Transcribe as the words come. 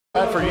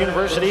Radford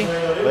University.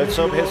 Let's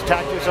hope his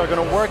tactics are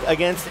going to work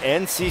against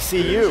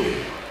NCCU.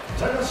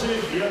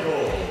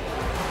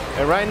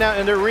 And right now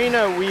in the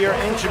arena, we are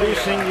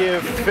introducing the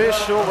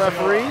official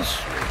referees.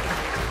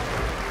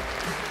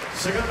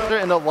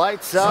 And the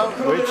lights out,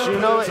 which you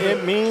know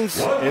it means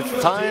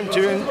it's time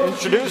to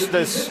introduce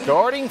the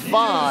starting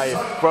five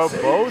for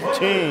both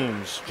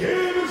teams.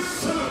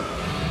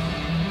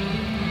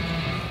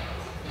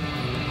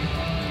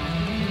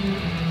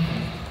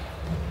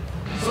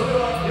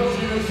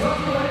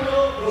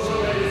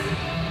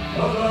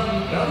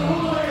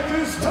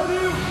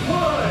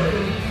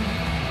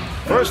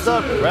 First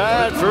up,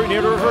 Radford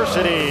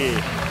University.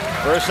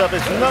 First up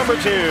is number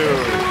 2,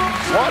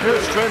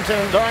 Waters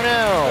Trenton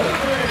Darnell.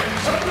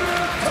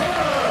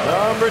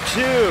 Number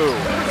 2,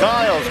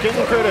 Giles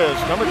Keaton Curtis.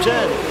 Number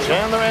 10,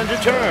 Chandler Andrew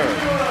Turner.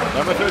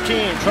 Number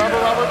 13, Trevor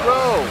Robert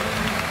Rowe.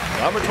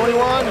 Number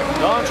 21,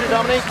 Dontre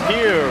Dominic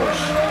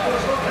Pierce.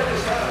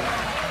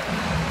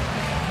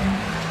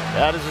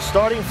 That is the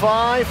starting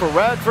five for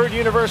Radford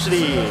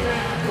University.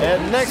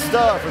 And next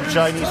up from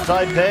Chinese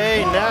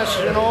Taipei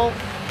National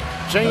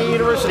Chenghe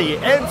University,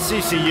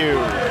 NCCU.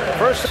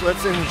 First,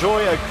 let's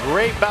enjoy a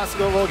great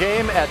basketball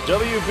game at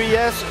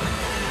WBS.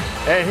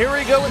 And here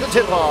we go with the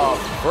tip-off.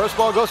 First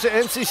ball goes to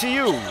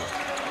NCCU.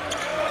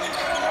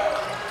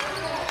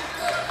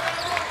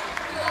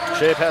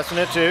 Shea passing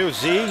it to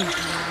Z.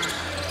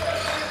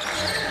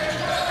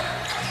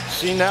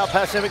 Z now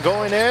passing it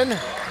going in.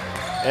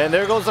 And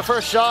there goes the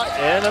first shot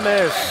and a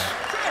miss.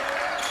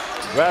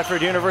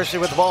 Radford University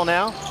with the ball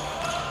now.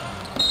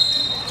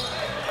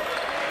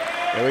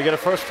 And we get a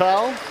first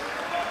foul.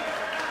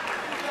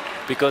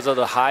 Because of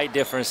the height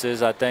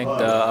differences, I think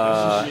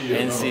the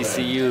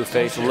NCCU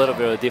faced a little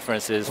bit of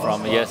differences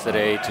from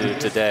yesterday to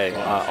today.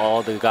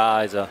 All the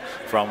guys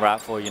from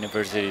Radford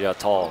University are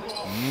tall.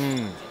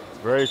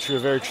 Very true,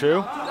 very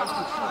true.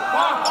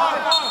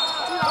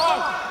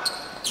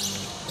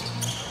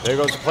 There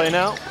goes the play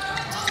now.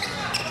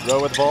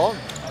 Rowe with the ball.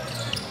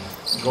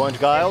 Going to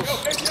Giles.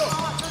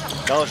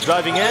 Giles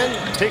driving in,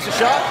 takes a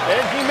shot,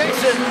 and he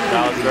makes it.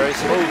 That was very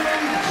smooth.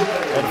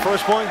 And the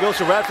first point goes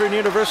to Radford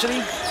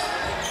University.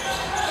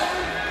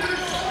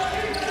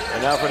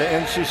 And now for the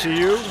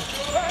NCCU.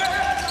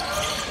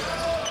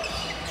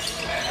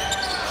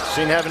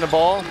 Seen having the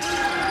ball.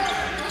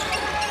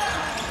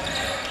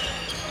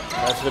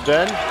 That's the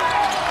Ben.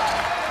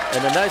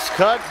 And a nice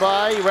cut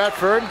by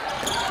Radford.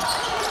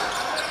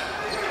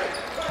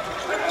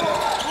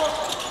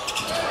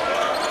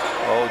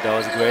 Oh, that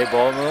was a great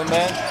ball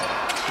movement.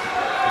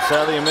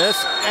 Sadly a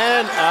miss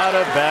and out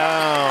of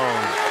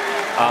bounds.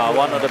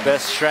 One of the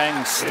best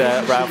strengths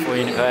that Radford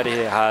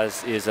University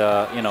has is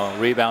a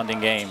rebounding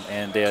game,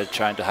 and they're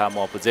trying to have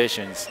more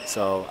positions.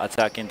 So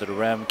attack into the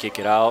rim, kick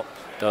it out.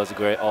 That was a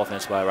great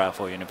offense by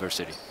Radford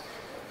University.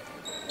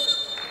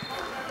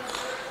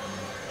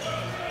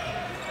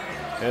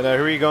 And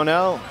here we go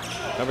now.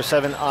 Number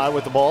 7, I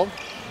with the ball.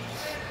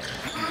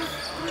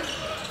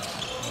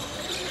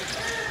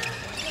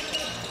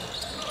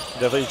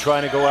 Definitely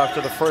trying to go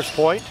after the first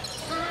point.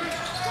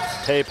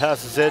 Tay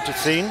passes it to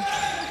Scene.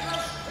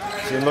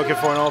 Scene looking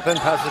for an open,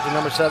 passes it to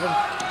number 7.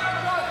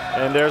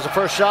 And there's the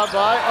first shot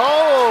by,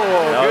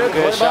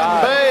 good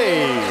shot.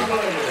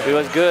 It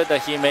was good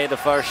that he made the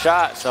first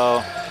shot,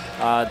 so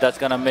that's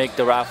gonna make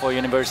the Radford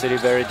University a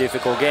very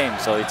difficult game,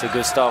 so it's a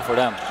good start for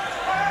them.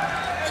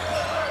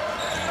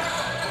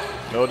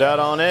 No doubt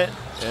on it,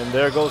 and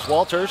there goes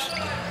Walters.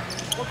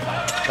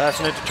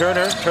 Passing it to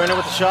Turner, Turner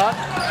with the shot,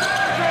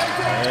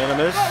 and a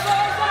miss.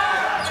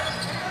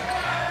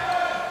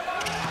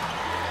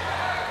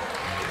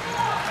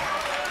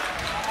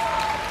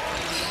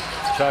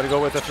 Try to go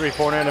with a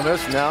three-pointer and a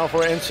miss. Now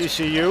for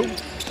NCCU.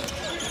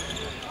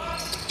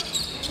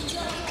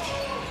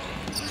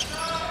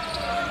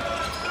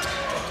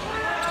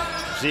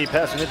 Z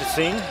passing it to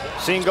Scene.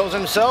 Scene goes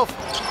himself.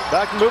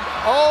 Back move.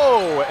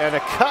 Oh, and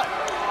a cut.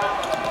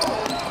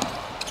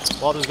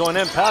 Walters going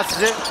in,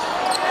 passes it.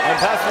 And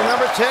passes to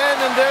number 10,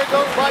 and there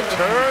goes by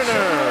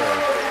Turner.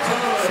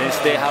 Since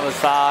they have a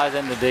size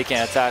and they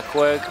can attack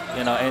quick,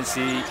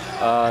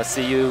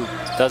 NCCU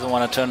doesn't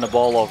want to turn the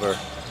ball over.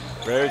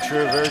 Very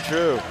true, very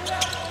true.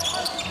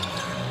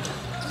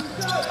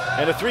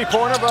 And a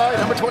three-pointer by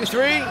number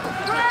 23.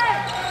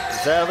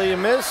 Sadly a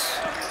miss.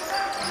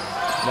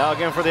 Now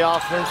again for the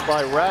offense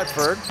by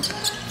Radford.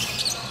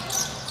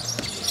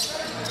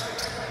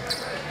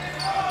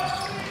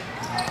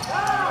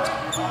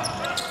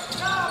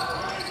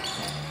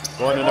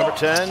 Going to number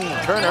 10,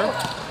 Turner.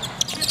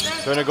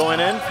 Turner going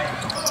in.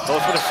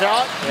 Goes for the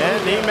shot,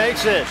 and he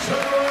makes it.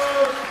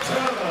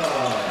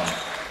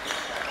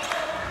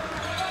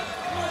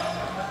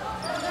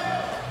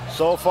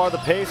 So far, the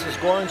pace is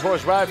going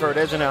towards Radford,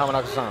 isn't it,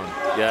 Hamanaka-san?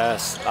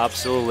 Yes,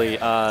 absolutely.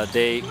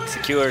 They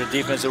secured a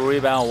defensive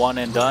rebound, one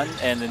and done,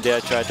 and then they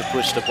tried to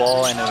push the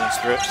ball and then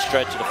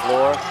stretch the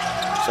floor.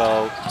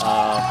 So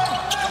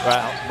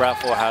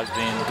Radford has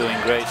been doing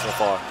great so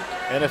far.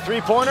 And a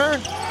three-pointer.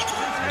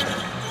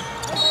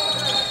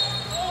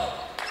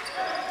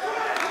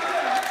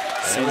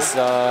 since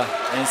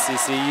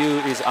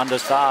NCCU is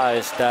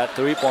undersized, that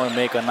three-point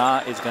make or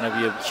not is going to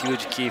be a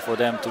huge key for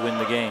them to win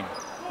the game.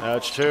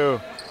 That's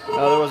true.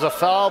 There was a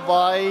foul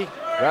by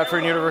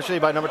Radford University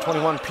by number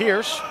 21,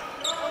 Pierce.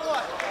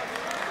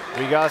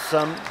 We got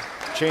some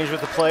change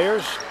with the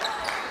players.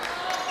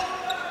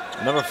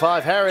 Number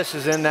 5, Harris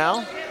is in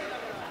now.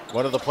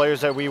 One of the players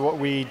that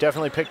we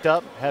definitely picked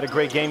up. Had a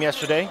great game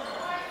yesterday.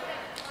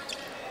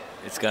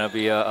 It's going to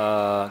be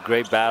a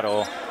great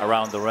battle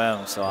around the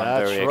rim, so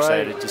I'm very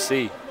excited to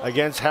see.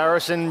 Against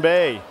Harrison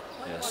Bay.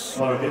 Yes.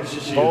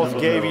 Both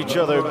gave each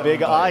other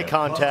big eye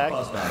contact.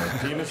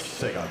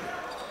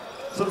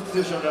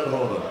 Substitution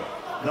Radford.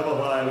 Number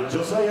 5,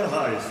 Josiah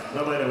Harris.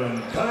 Number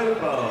 11, Kyle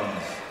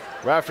Barnes.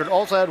 Radford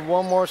also had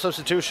one more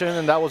substitution,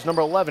 and that was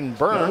number 11,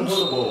 Burns.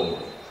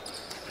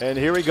 And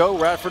here we go,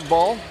 Radford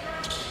ball.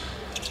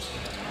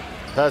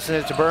 Passing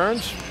it to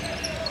Burns.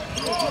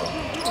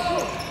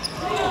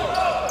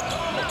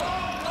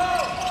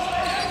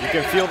 You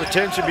can feel the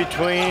tension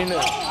between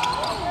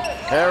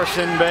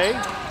Harrison Bay.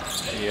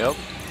 Yep.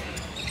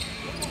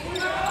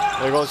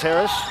 There goes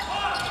Harris.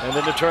 And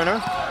then to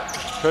Turner.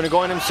 Turner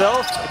going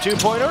himself. A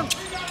two-pointer.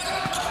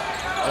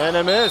 And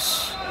a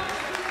miss.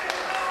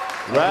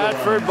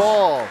 Radford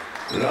ball.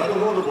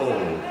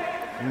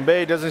 And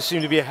Bay doesn't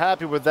seem to be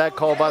happy with that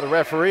call by the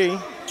referee.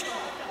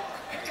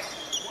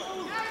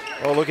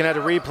 Well, looking at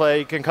the replay,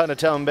 you can kind of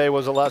tell Bay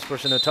was the last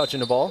person to touch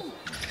the ball.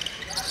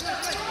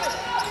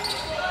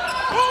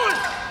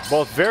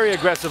 Both very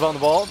aggressive on the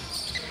ball.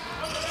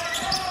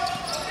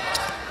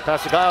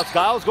 Pass to Giles.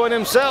 Giles going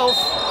himself.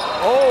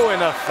 Oh,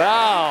 and a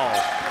foul.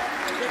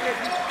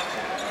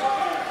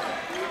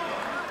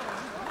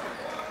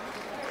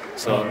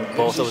 So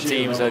both of the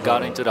teams have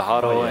got into the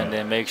huddle and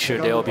then make sure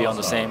they'll be on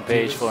the same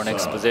page for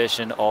next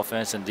possession,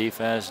 offense and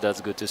defense.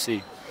 That's good to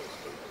see.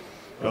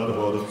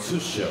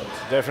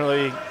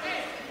 Definitely,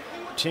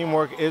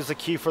 teamwork is the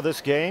key for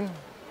this game.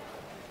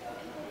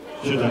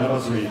 Shooter number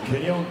 3,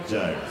 Kenyon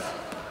Giles.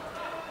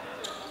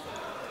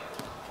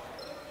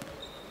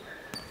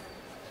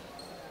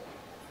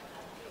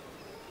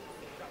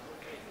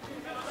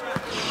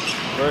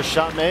 First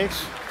shot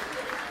makes.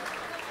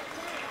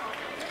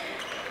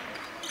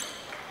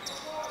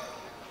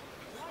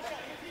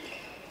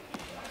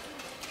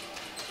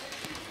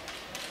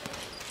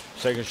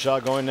 Second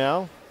shot going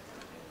now.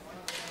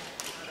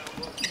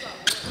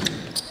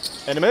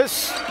 And a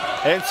miss.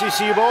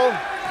 NCCU ball.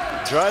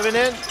 Driving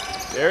in.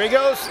 There he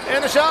goes.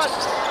 And a shot.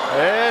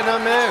 And a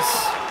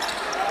miss.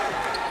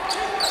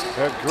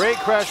 A great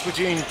crash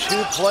between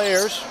two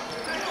players.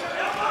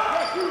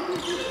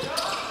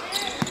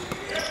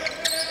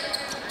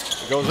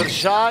 Goes with a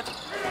shot.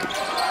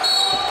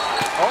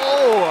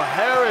 Oh,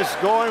 Harris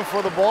going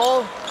for the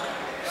ball.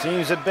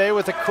 Seems that Bay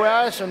with a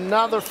crash.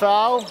 Another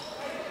foul.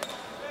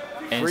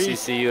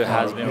 NCCU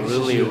has been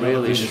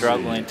really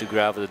struggling to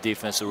grab the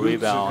defensive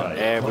rebound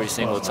every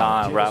single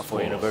time.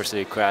 Radford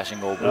University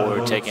crashing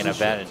overboard, taking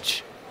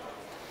advantage.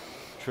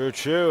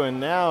 True. And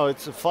now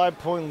it's a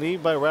 5-point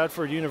lead by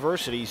Radford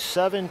University,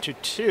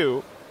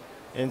 7-2,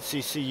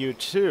 NCCU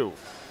 2.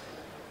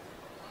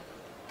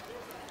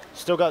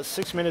 Still got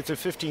 6 minutes and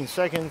 15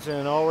 seconds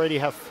and already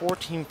have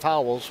 14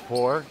 fouls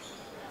for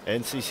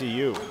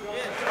NCCU.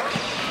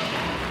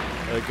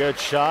 A good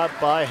shot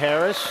by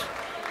Harris.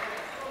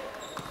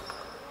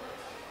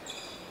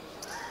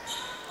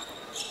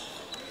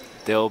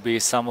 There will be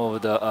some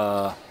of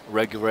the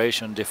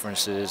regulation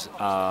differences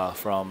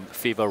from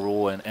FIBA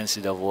rule and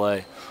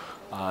NCAA.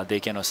 They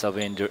cannot sub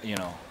in,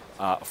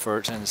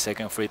 first and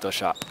second free throw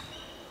shot.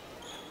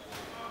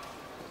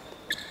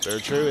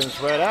 Very true, and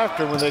it's right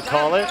after when they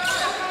call it.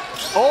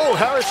 Oh,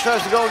 Harris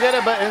tries to go get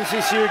it, but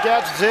NCCU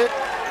catches it.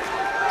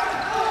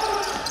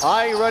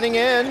 Eye running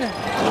in.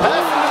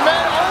 Passing the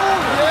man.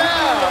 Oh,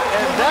 yeah!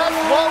 And that's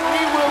what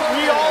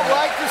we all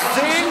like to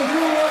see.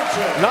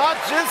 Not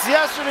just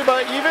yesterday,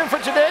 but even for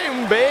today.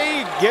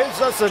 Bay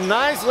gives us a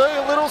nice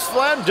little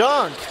slam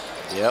dunk.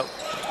 Yep.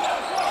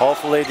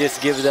 Hopefully this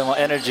gives them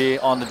energy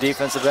on the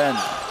defensive end.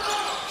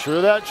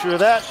 True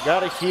that. Got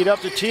to heat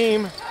up the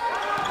team,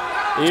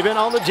 even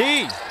on the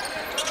D.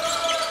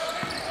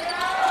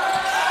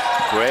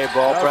 Great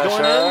ball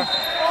pressure.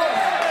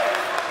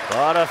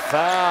 Got a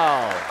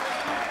foul.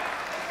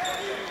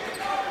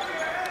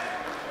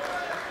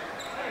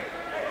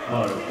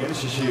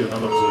 NCCU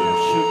number 2,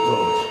 shoot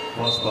coach,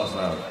 first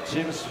personnel,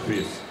 James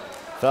Smith.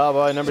 Foul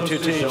by number 2,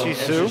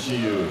 T-Su.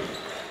 NCCU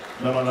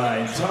number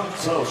 9, Tom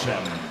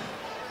Solchan.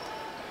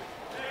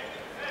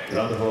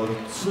 Radford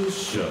 2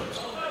 shot.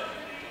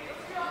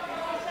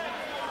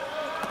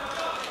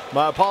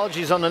 My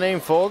apologies on the name,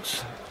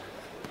 folks.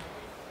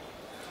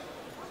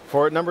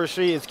 For number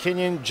 3, it's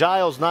Kenyon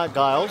Giles, not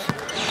Giles.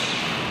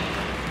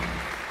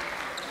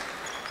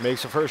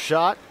 Makes the first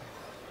shot.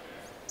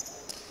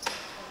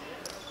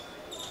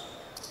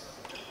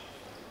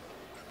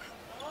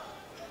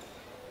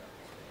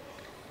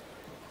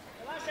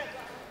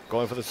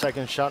 Going for the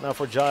second shot now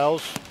for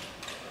Giles.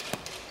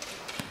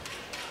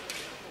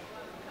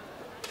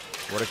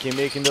 What keep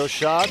making those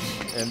shots,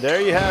 and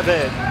there you have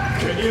it.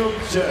 Kenyon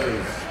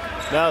Giles.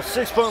 Now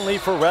 6-point lead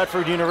for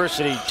Radford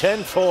University,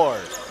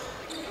 10-4.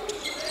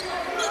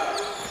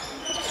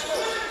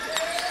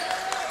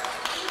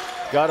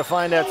 Got to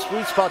find that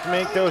sweet spot to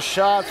make those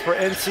shots for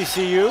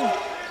NCCU.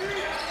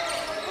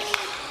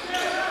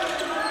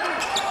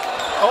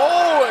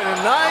 Oh, and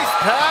a nice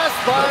pass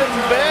by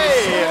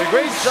Bay, and a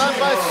great shot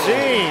by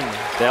Seen.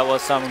 There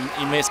was some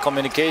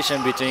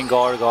miscommunication between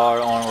guard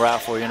on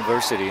Radford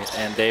University,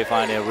 and they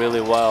find it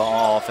really well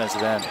on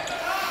offensive end.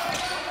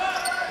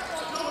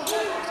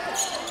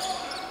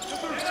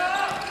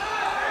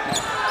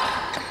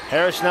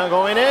 Harris now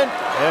going in,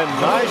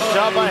 and nice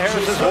shot by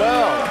Harris as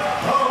well.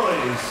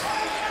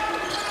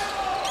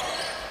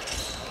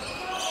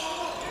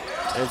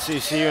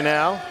 NCCU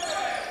now.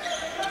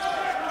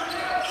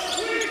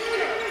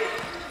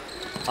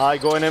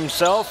 Going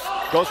himself,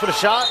 goes for the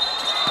shot.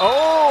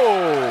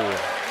 Oh!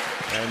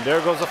 And there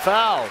goes a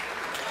foul.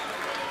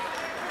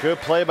 Good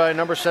play by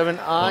number 7,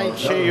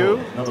 Cheyu.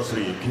 Number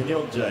 3,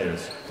 Kenyon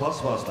Giles.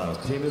 First down,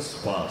 team is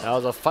fast. That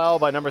was a foul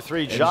by number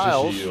 3,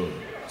 Giles. NCCU,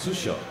 2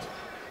 shot.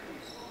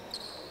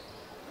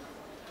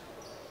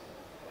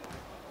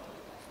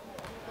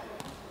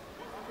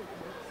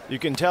 You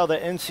can tell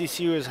that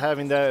NCCU is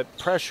having that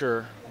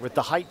pressure with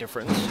the height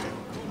difference.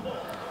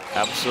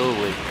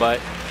 Absolutely, but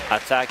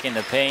attacking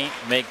the paint,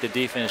 make the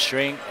defense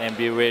shrink, and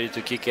be ready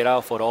to kick it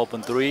out for the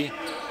open 3,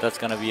 that's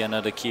going to be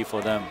another key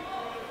for them.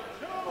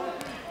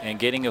 And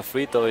getting a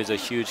free throw is a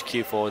huge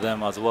key for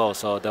them as well,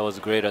 so that was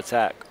a great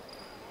attack.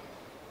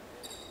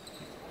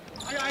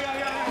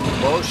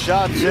 Both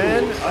shots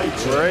in.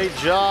 Great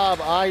job,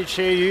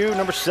 Cheyu,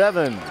 number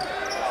 7.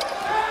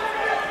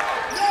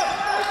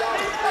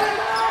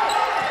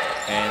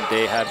 And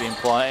they have been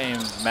playing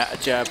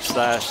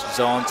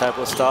matchup/zone type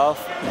of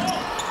stuff.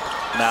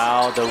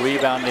 Now the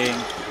rebounding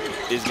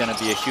is going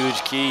to be a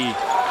huge key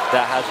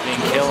that has been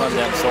killing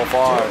them so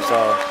far.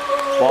 So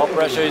ball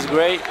pressure is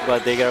great,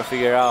 but they got to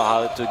figure out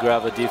how to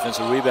grab the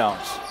defensive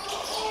rebounds.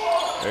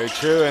 Very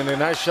true, and a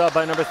nice shot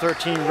by number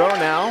 13, Rowe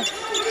now.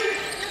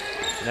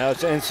 Now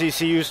it's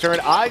NCCU's turn.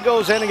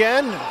 Goes in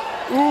again.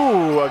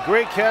 Ooh, a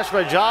great catch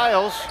by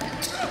Giles.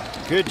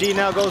 Good D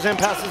now goes in,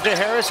 passes to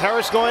Harris.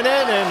 Harris going in,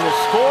 and the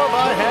score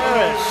by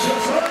Harris.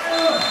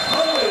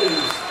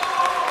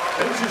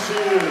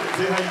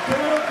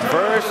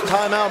 First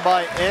timeout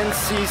by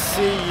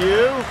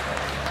NCCU.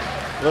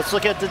 Let's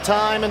look at the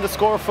time and the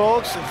score,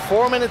 folks.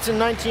 4 minutes and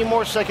 19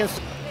 more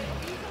seconds.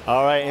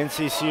 All right,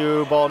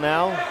 NCCU ball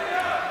now.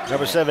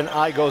 Number 7,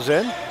 goes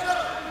in.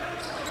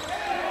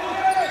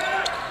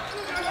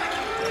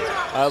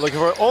 Looking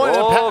for a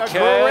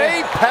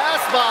great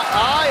pass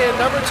by and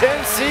number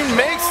 10, Seen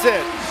makes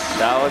it.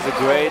 That was a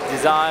great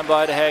design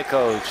by the head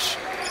coach.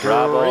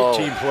 Bravo.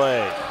 Great team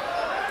play.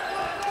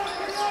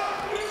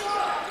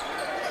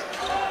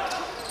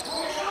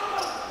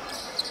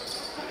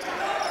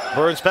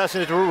 Burns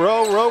passing it to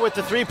Rowe. Rowe with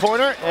the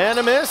 3-pointer and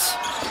a miss.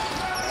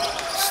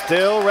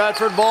 Still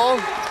Radford ball.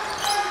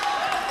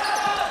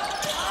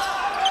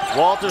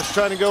 Walters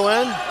trying to go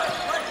in.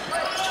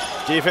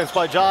 Defense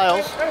by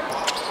Giles.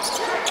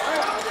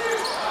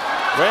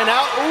 Ran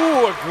out.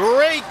 Ooh, a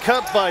great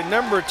cut by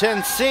number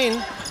 10,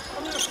 Seen.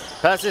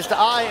 Passes to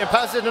and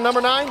passes to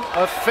number 9.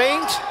 A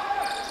feint.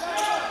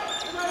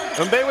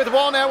 Mbaye with the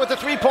ball now with the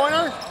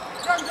 3-pointer.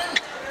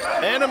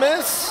 And a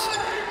miss.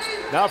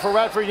 Now for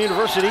Radford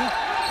University.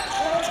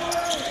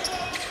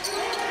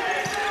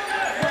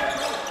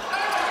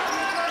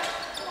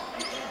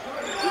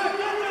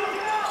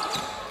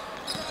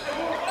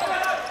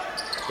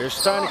 They're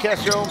starting to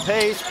catch their own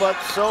pace, but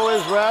so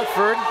is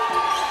Radford.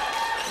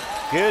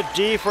 Good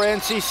D for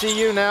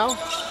NCCU now.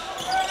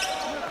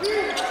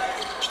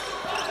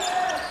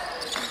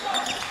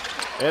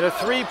 And a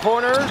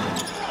 3-pointer.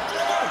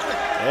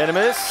 And a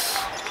miss.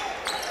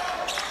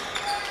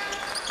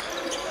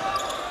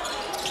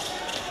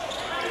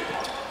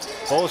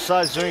 Both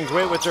sides doing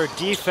great with their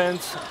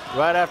defense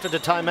right after the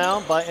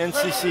timeout by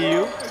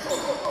NCCU.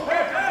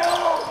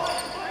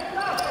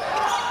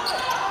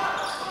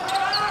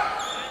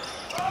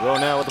 Rowe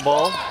now with the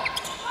ball.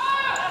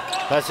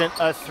 Passing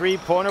a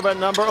 3-pointer by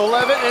number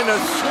 11 and a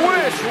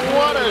swish.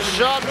 What a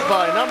shot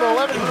by number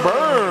 11,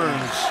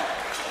 Burns.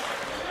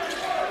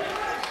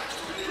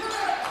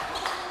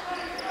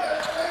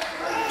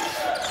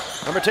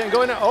 Number 10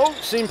 going to,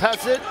 Seen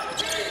passes it.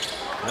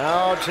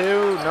 Now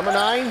to number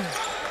 9.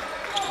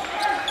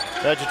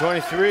 That's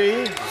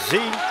 23, Z.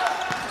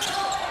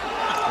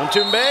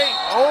 Into Mbaye.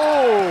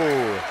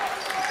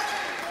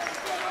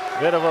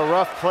 Bit of a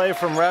rough play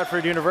from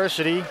Radford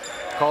University.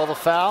 Call the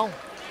foul.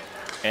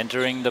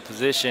 Entering the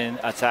position,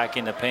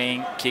 attacking the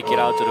paint, kick it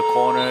out to the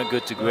corner,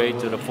 good to great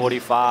to the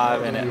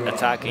 45, and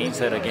attacking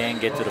inside again,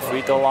 get to the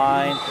free throw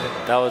line.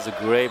 That was a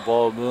great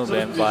ball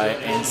movement by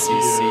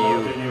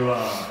NCCU.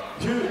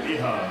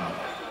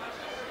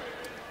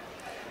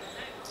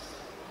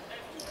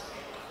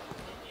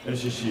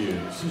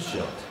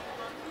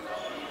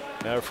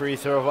 Now a free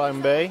throw by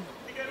Mbaye.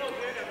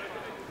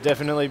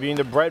 Definitely being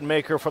the bread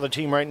maker for the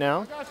team right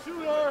now.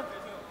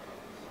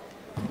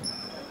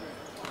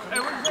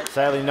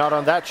 Sadly not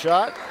on that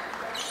shot.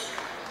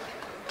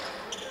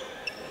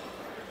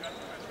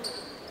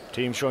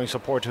 Team showing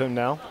support to him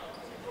now.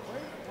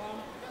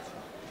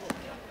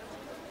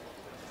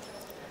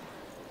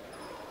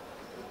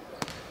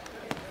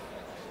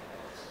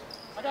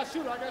 I got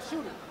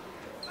shooter.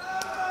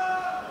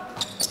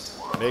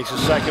 Makes the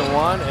second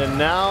one, and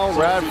now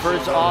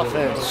Radford's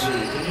offense.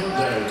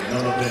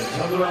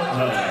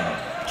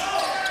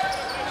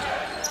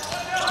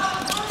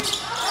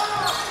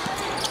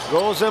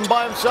 Goes in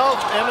by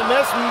himself, and a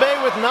miss.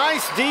 Mbaye with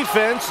nice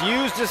defense,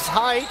 used his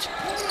height.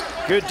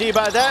 Good D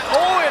by that.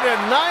 Oh, and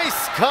a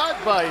nice cut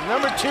by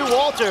number 2,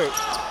 Walter.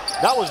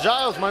 That was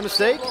Giles, my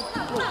mistake.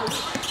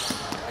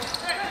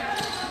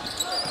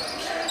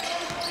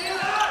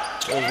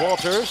 There's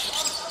Walters.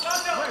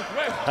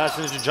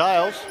 Passes to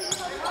Giles.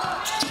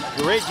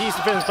 Great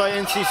defense by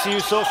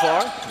NCCU so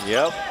far.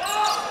 Yep.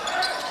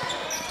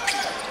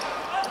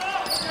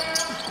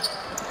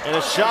 And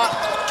a shot.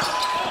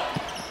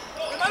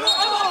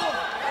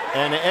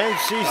 And an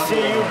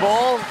NCCU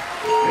ball.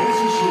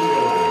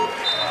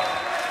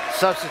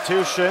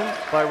 Substitution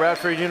by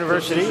Radford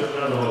University.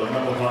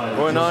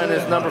 Going on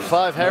is number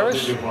 5,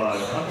 Harris.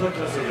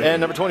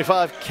 And number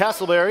 25,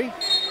 Castleberry.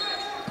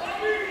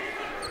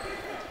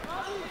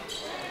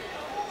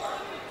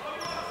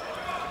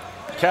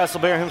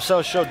 Castleberry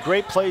himself showed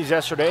great plays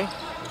yesterday.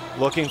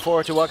 Looking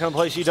forward to what kind of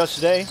plays he does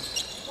today.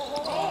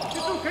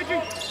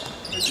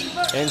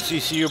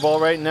 NCCU ball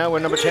right now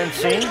with number 10,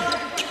 Scene.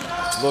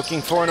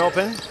 Looking for an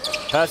open.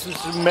 Passes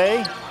to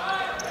May.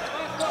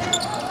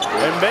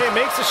 And May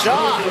makes a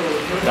shot.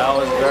 That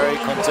was very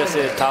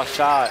consistent, tough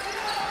shot.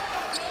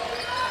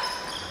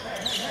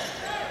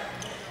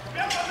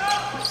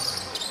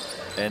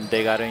 And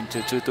they got into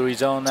 2-3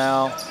 zone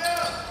now.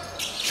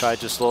 Tried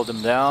to slow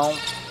them down.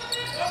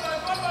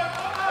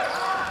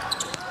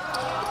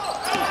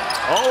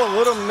 Oh, a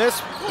little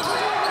miss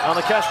on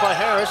the catch by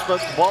Harris, but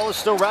the ball is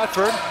still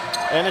Radford.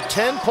 And a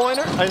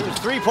 10-pointer, a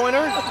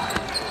 3-pointer.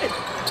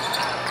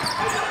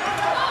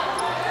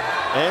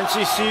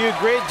 NCCU,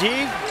 great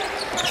D.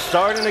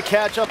 Starting to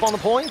catch up on the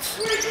points.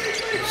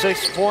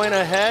 6-point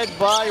ahead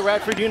by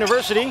Radford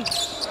University.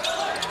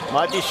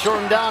 Might be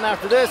shortened down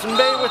after this.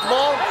 Mbaye with the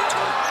ball.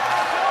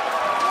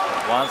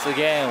 Once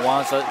again,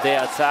 once they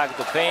attack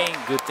the paint,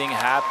 good thing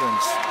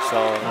happens.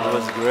 So it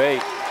was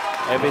great.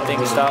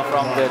 Everything started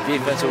from the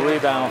defensive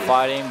rebound,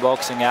 fighting,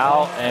 boxing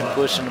out, and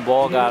pushing the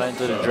ball, got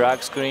into the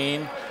drag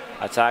screen,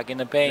 attacking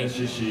the paint.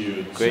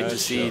 Great to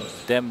see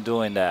them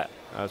doing that.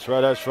 That's right,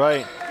 that's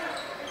right.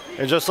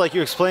 And just like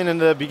you explained in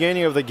the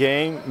beginning of the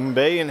game,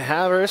 Mbaye and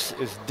Harris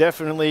is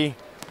definitely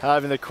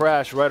having the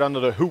crash right under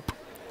the hoop.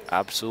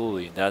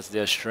 Absolutely, that's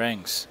their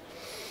strengths.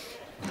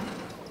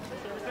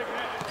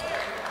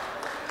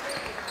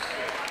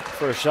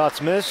 First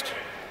shot's missed.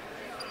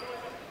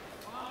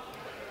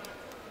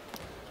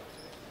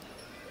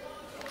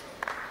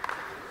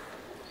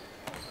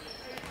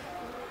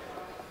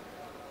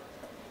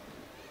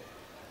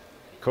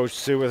 Coach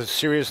Sue with a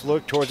serious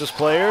look towards his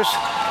players.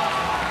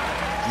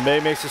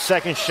 Mbaye makes a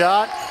second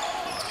shot.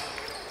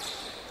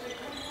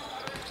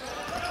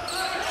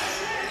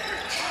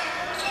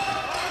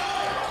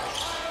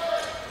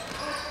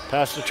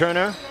 Pass to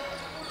Turner.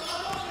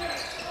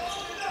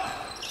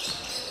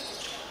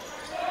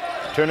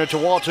 Turner to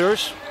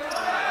Walters.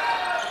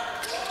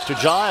 To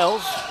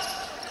Giles.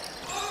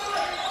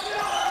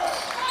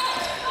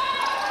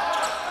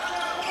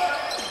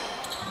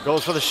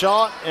 Goes for the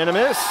shot and a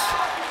miss.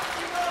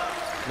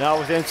 Now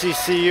with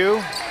NCCU.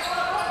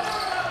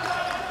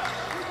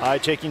 High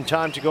taking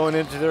time to going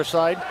into their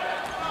side.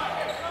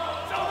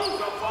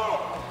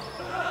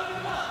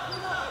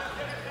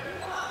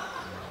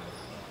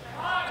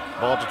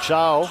 Ball to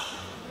Chow.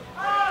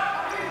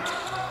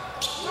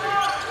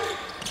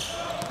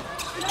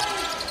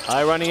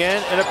 High running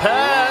in and a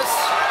pass.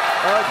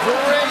 A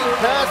great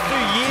pass to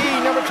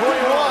Yi, number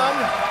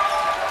 21.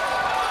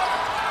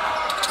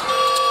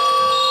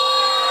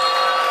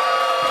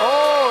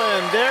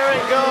 There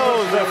it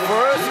goes, the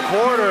first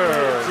quarter.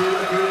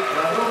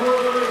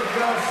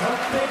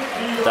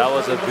 That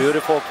was a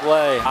beautiful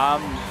play.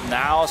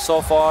 Now,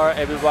 so far,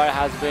 everybody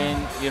has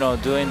been,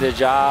 doing their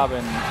job,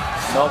 and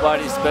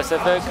nobody's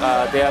specific.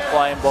 They are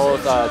playing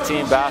both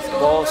team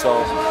basketball,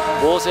 so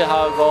we'll see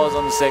how it goes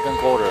on the second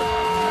quarter.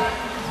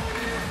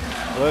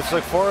 Let's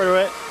look forward to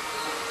it.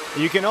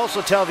 You can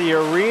also tell the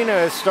arena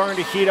is starting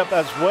to heat up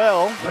as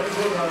well.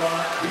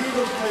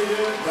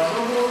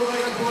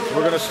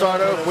 We're going to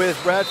start off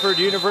with Radford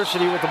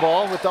University with the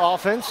ball, with the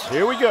offense.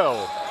 Here we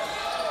go.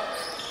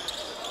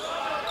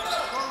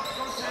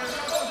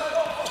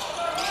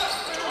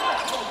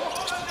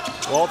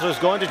 Walters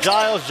going to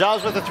Giles.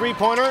 Giles with a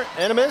 3-pointer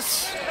and a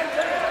miss.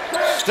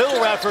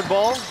 Still Radford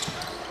ball.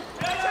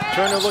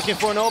 Turner looking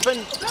for an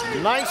open.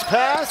 Nice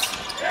pass.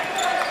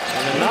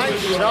 And a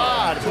nice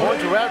shot. Point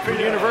to Radford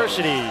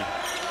University.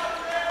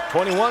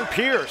 21,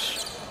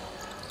 Pierce.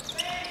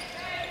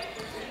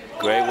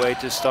 Great way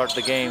to start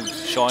the game,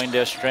 showing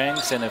their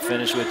strengths, and then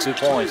finish with 2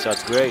 points.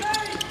 That's great.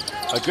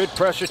 A good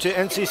pressure to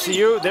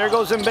NCCU. There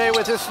goes Mbaye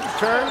with his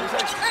turn.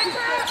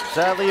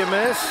 Sadly a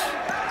miss.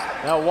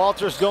 Now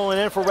Walters going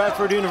in for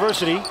Radford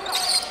University.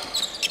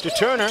 To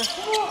Turner.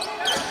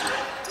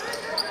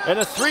 And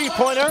a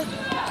three-pointer.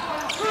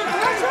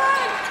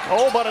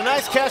 Oh, but a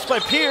nice catch by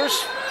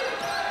Pierce.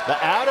 The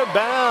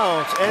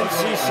out-of-bounds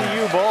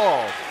NCCU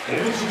ball.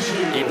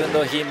 Even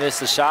though he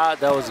missed the shot,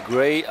 that was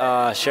great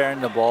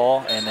sharing the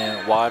ball, and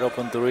then wide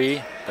open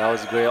three. That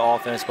was great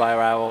offense by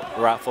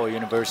Radford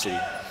University.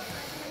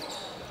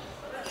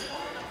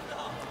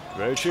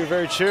 Very true,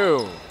 very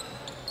true.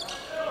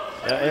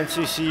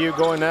 NCCU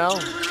going now.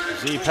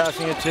 Z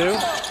passing it to.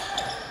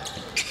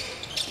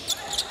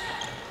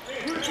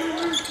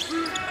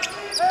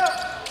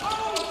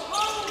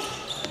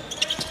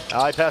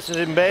 I pass it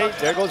to Mbay.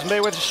 There goes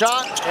Mbay with a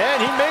shot, and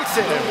he makes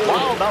it. And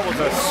wow, that was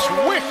a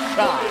swift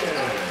shot.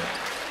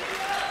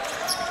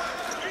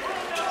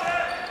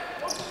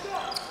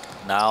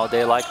 Now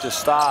they like to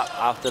stop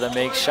after the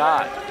make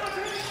shot.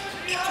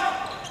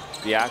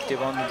 Be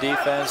active on the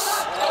defense.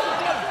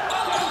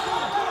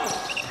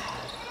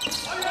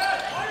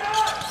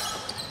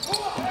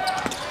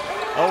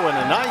 Oh, and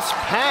a nice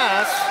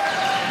pass.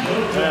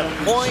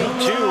 And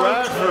point to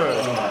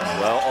Radford.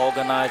 Well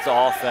organized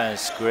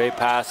offense, great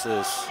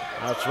passes.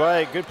 That's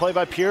right, good play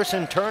by Pierce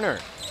and Turner.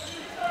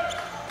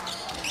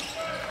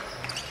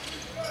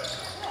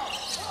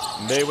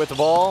 May with the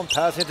ball,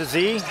 passing it to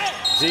Z.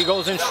 Z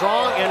goes in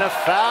strong, and a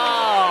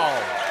foul.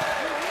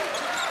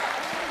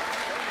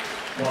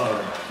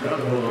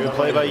 Good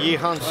play by Yi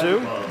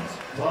Han-soo.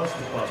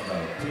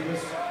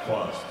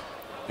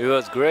 It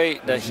was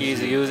great that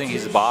he's using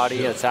his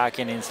body,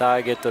 attacking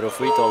inside, get to the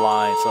free throw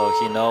line, so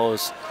he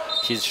knows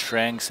his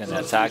strengths and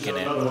attacking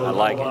it. I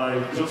like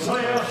it.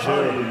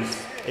 Sure.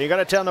 You got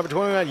to tell number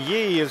 21,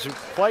 Yi is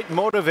quite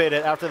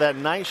motivated after that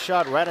nice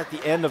shot right at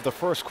the end of the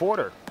first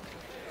quarter.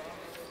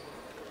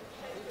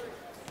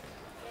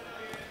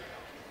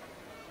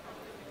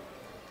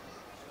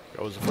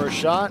 Goes the first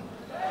shot,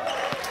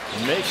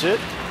 makes it.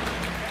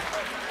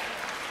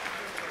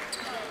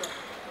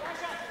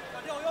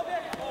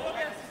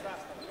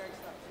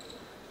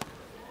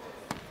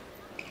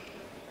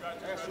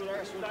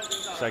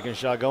 Second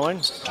shot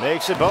going,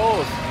 makes it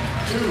both.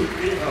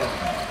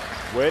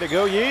 Way to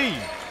go, Yi.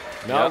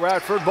 Now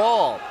Radford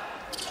ball.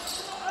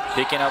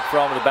 Picking up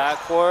from the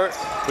backcourt,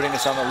 putting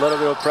some a little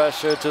bit of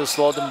pressure to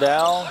slow them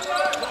down.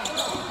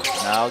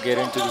 Now get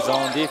into the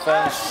zone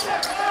defense.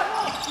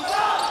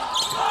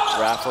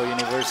 Radford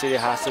University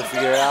has to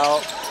figure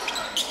out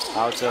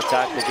how to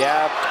attack the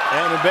gap.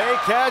 And Mbay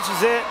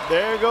catches it.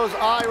 There goes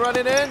I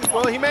running in.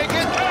 Will he make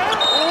it?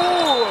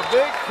 Ooh, a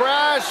big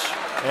crash.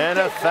 And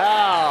a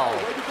foul.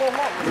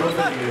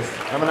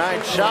 Number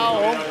 9,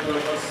 Chao.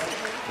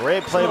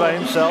 Great play by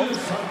himself.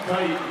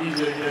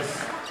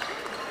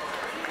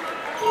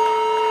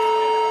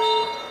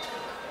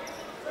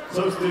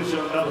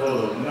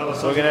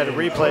 Looking at a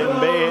replay,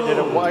 Mbay did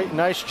a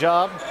nice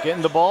job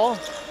getting the ball.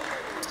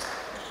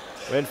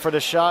 Went for the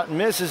shot,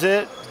 misses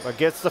it, but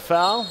gets the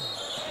foul.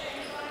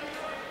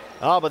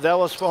 Oh, but that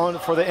was for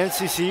the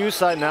NCCU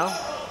side now.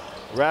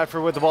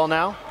 Radford with the ball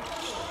now.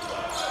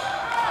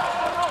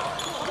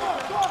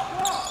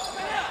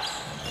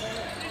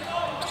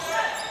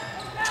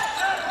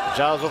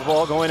 Giles with the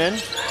ball going in.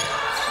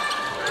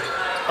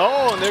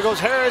 Oh, and there goes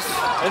Harris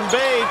and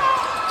Bay.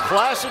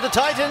 Flash of the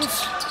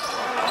Titans.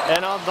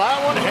 And on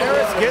that one,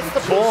 Harris gets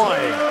the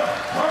point.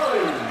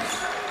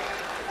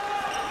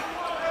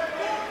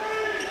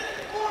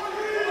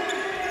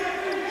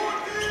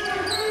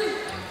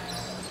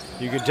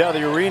 You can tell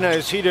the arena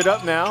is heated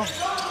up now.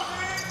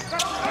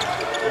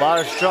 A lot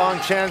of strong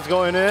chants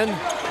going in.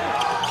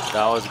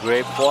 That was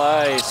great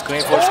play.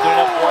 Screen for screen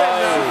up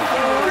play.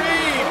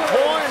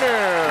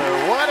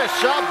 Three-pointer. What a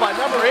shot by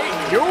number 8,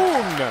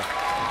 Yoon.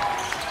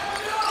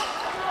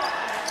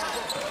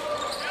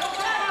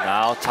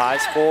 Now tie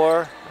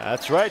score.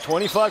 That's right,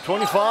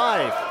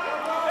 25-25.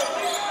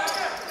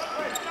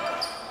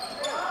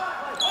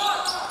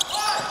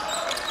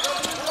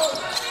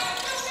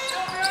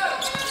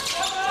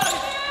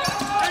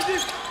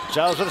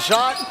 Giles with a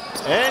shot,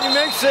 and he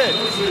makes it.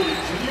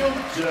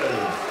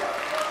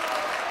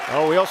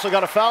 Oh, we also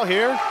got a foul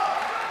here.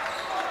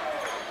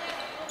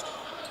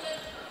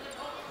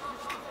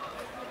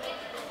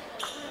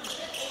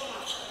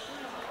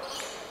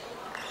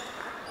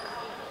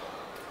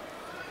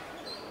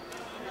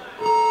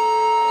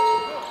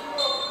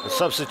 The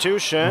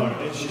substitution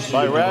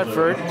by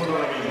Radford. We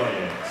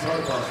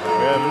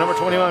have number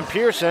 21,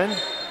 Pearson.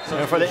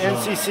 And for the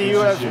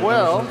NCCU as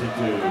well,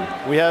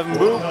 we have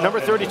Mboob, number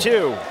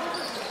 32.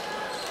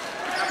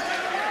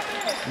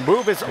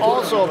 Mboob is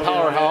also a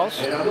powerhouse.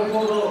 He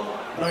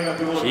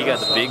got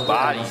the big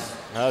body.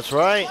 That's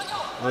right.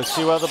 Let's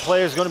see what the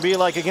play is going to be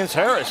like against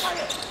Harris.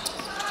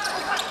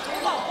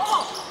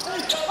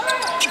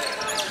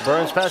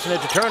 Burns passing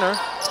it to Turner.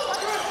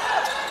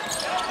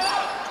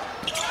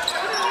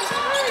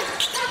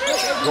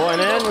 Going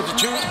in with the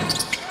 2.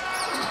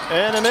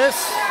 And a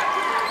miss.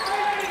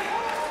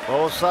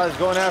 Both sides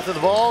going after the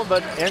ball,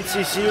 but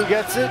NCCU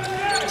gets it.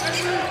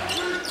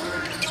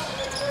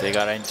 They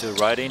got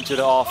right into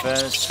the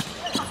offense.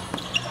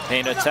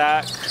 Paint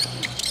attack.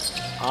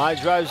 I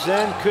drives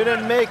in,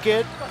 couldn't make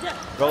it.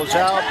 Goes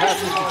out,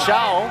 passes to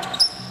Chao.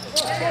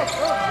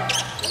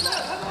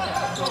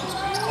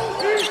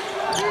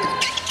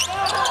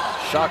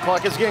 Shot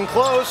clock is getting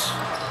close.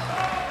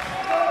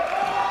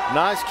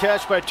 Nice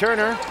catch by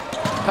Turner.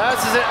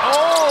 Passes it.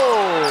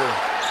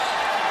 Oh!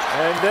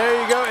 And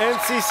there you go.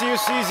 NCCU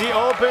sees the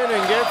open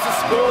and gets the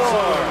score.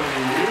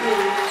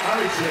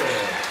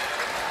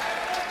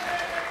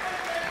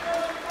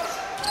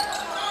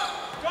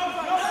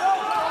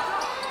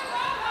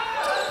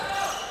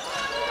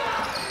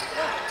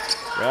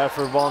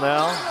 Radford ball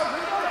now.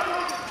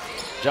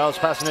 Giles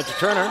passing it to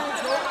Turner.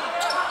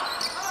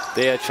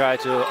 They had tried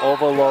to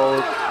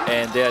overload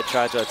and they had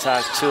tried to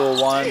attack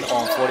 201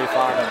 on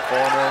 45 and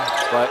corner,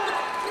 but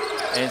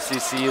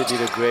NCCU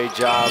did a great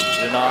job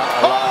to not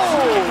allow him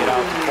to kick it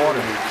out the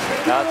corner.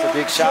 That's a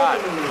big shot.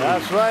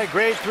 That's right,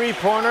 great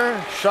three-pointer.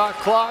 Shot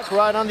clock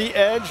right on the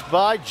edge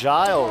by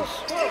Giles.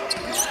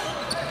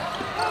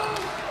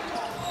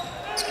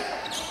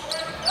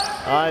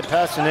 All right,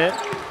 passing it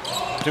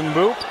to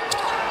Mboop.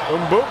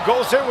 Mboop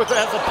goes in with it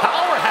as a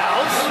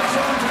powerhouse.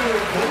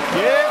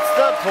 Gets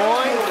the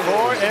point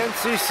for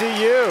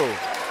NCCU.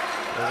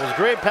 It was a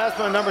great pass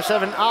by number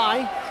 7,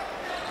 I.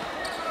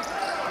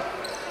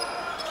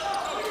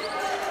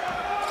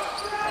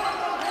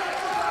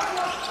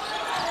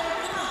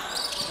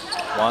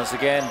 Once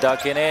again,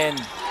 ducking in.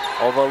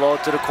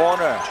 Overload to the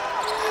corner.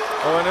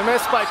 Oh, and a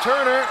miss by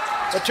Turner.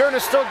 But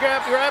Turner's still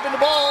grabbing the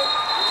ball.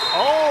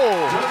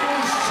 Oh!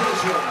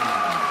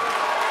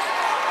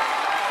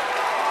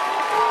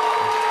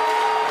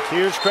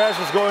 Huge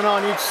crashes going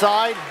on each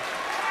side.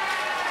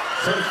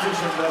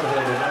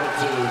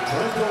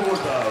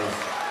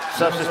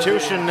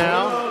 Substitution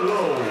now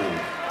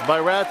by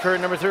Radford.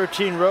 Number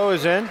 13, Rowe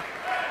is in.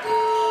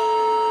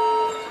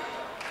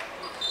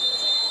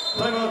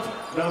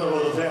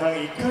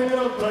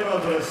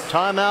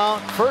 Timeout.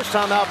 First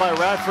timeout by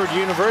Radford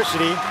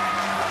University.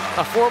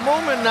 For a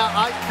moment now,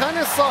 I kind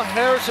of saw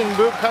Harris and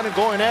Mboop kind of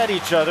going at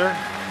each other.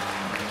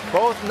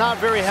 Both not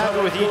very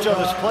happy with each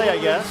other's play, I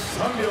guess.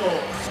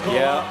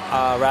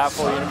 Yeah,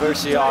 Radford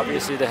University,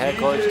 obviously the head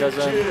coach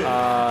doesn't,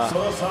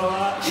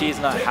 she's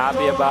not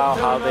happy about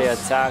how they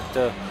attack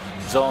the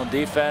zone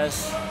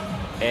defense.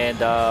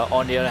 And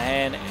on the other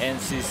hand,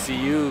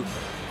 NCCU,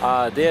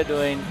 they're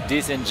doing a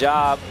decent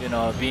job, you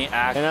know, being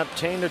active. And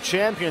obtained a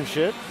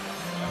championship.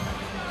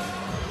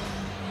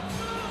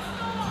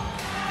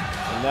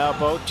 And now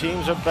both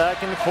teams are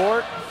back in the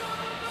court.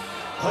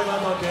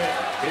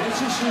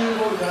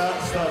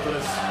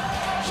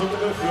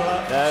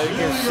 As you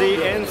can see,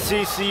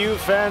 NCCU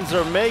fans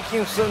are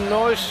making some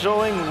noise,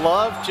 showing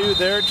love to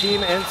their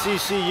team,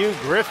 NCCU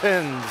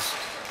Griffins.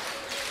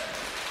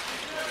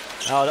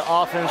 Now the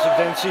offense of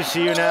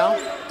NCCU now.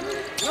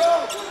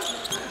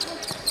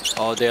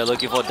 Oh, they're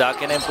looking for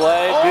ducking and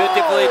play.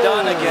 Beautifully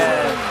done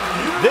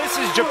again. This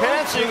is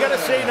Japan, so you gotta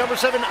say number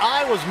 7,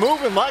 I was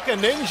moving like a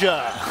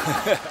ninja.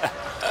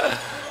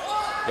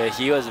 Yeah,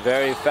 he was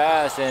very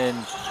fast,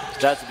 and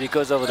that's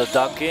because of the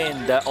duck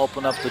in that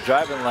opened up the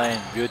driving lane.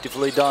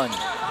 Beautifully done.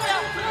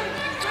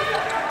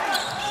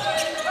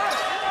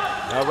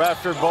 Now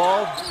Radford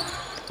ball.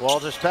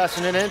 Walters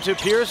passing it into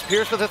Pierce.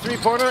 Pierce with a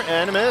three-pointer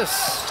and a miss.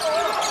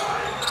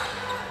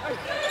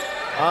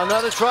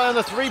 Another try on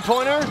the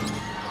three-pointer.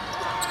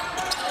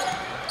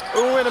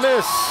 Ooh, and a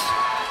miss.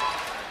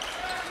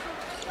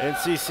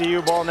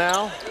 NCCU ball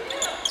now.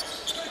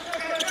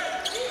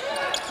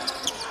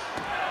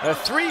 A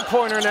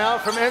three-pointer now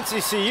from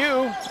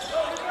NCCU.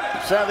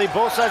 Sadly,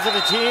 both sides of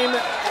the team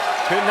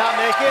could not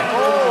make it.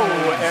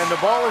 Oh, and the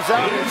ball is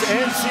out. It's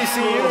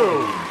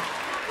NCCU.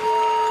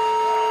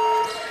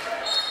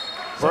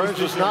 Burns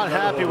was not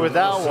happy with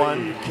that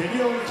one.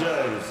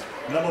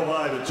 Number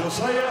 5,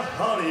 Josiah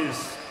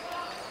Harris.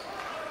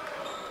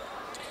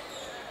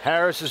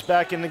 Harris is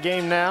back in the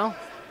game now.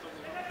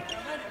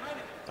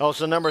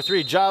 Also number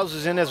 3, Giles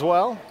is in as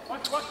well.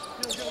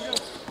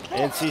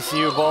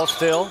 NCCU ball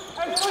still.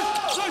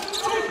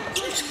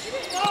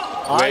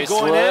 Great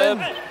going slip.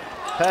 in.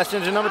 Pass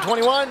into number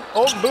 21.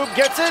 Oh, Mboop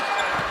gets it.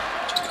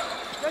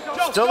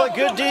 Still a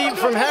good D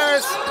from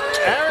Harris.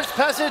 Harris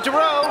passing it to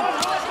Rowe.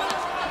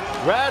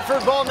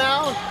 Radford ball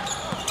now.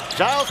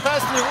 Giles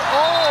passes to,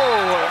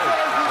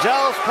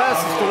 Giles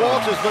passes to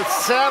Walters, but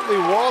sadly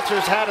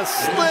Walters had a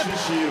slip.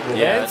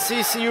 Yeah.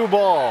 NCCU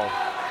ball.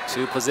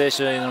 2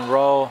 possessions in a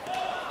row.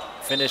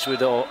 Finish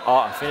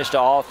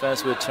the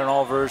offense with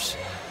turnovers.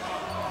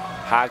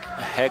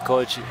 Head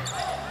coach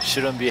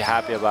shouldn't be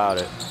happy about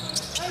it.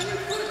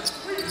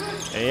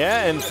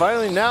 Yeah, and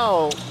finally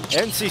now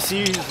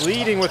NCCU is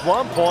leading with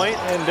 1 point,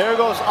 and there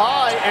goes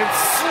I, and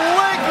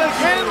slick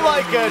again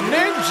like a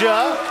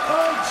ninja.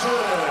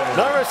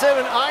 Number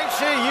 7,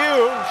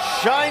 ICU,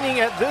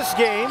 shining at this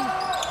game.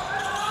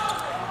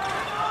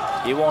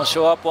 He won't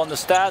show up on the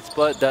stats,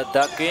 but that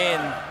duck in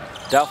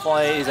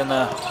definitely is an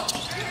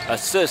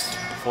assist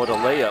for the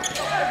layup.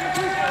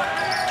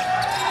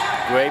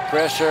 Great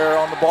pressure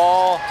on the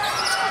ball.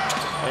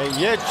 And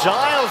yet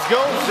Giles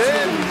goes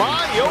in.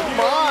 My, oh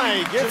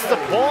my, gets the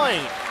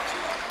point.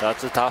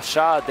 That's a tough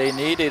shot. They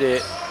needed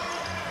it.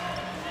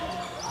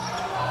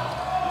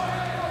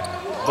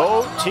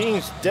 Both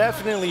teams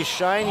definitely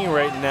shining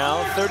right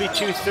now.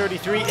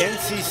 32-33,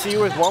 NCC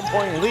with 1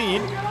 point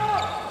lead.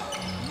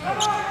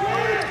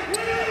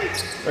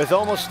 With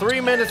almost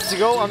 3 minutes to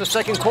go on the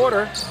second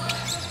quarter.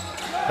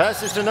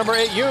 Passes to number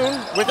 8, Yoon,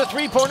 with a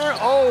three-pointer.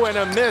 Oh, and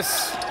a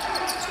miss.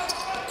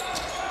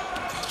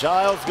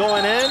 Giles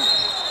going in,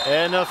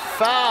 and a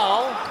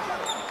foul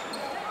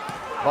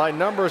by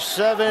number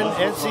 7,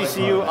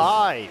 NCCU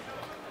I.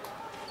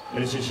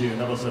 NCCU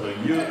number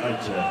 7, Yu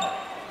Aiche,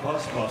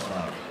 first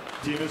personal,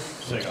 team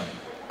second.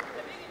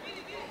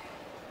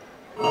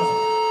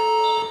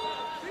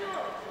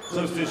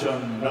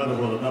 Substitution,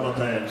 number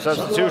 10.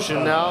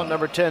 Substitution now,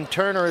 number 10,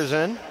 Turner is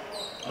in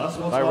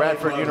by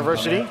Radford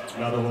University.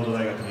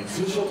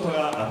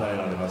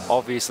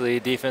 Obviously,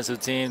 defensive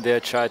team, they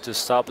try to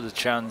stop the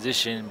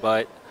transition,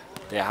 but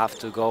they have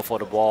to go for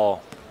the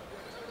ball.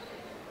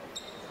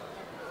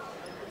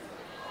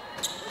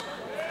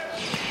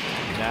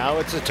 Now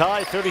it's a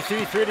tie,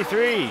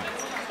 33-33.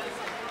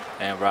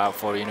 And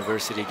Radford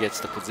University gets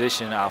the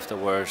position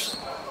afterwards.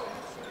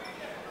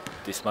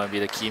 This might be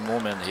the key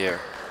moment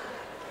here.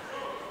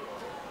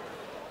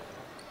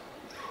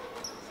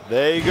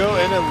 There you go,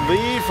 and a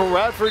lead for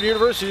Radford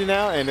University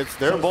now, and it's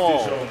their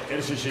ball.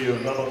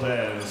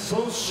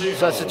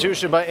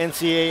 Substitution by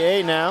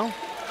NCAA now.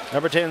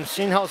 Number 10,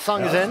 Shin Hao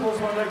Sung is in.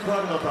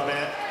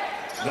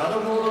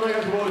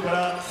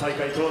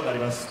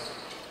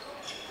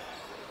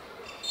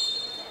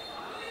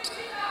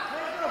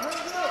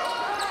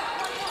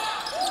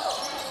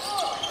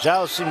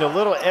 Giles seemed a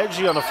little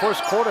edgy on the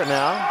first quarter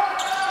now.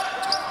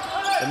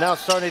 And now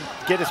starting to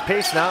get his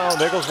pace now. Oh,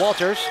 there goes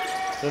Walters.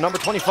 The number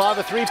 25,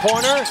 a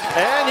three-pointer,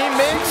 and he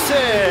makes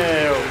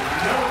it.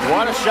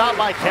 What a shot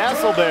by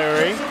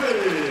Castleberry.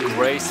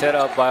 Great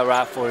setup by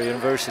Radford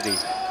University.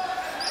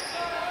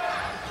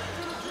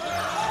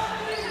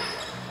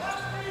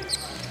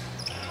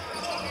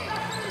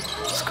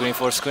 Screen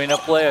for screen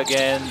up play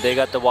again. They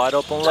got the wide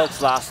open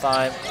looks last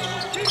time.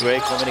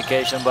 Great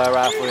communication by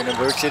Radford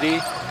University.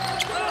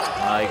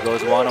 It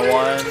goes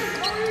one-on-one.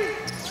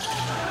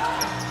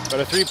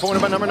 Got a three-pointer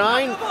by number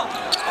 9.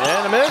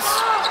 And a miss.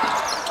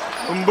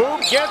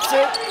 Mboop gets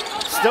it.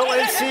 Still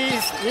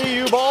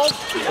NCCU ball.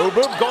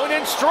 Mboop going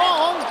in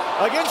strong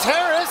against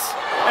Harris.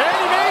 And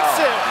he makes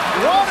it.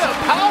 What a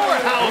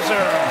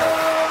powerhouser.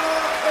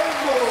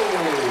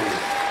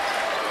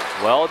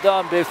 Well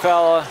done, big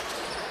fella.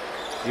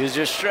 Use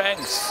your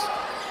strengths.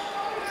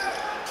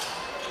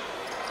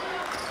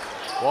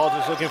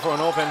 Walters looking for an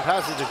open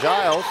passage to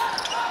Giles.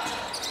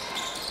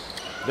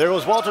 There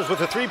goes Walters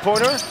with a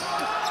three-pointer.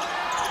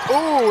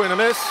 Ooh, and a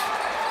miss.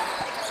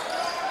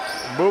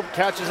 Boop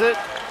catches it.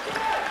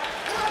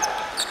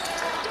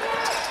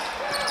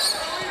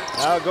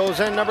 Now goes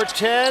in number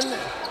 10.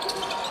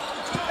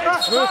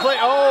 Smooth play.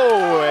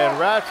 Oh, and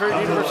Radford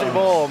University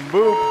ball.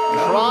 Boop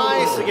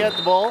tries to get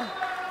the ball.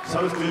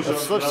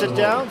 Slips it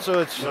down, so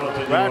it's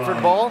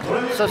Radford ball.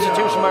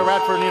 Substitution by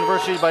Radford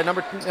University by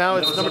now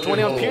it's number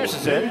 21, Pierce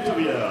is in.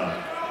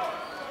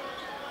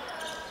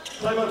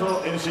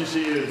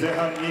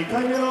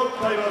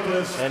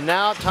 And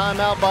now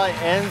timeout by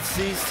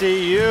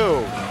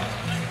NCCU.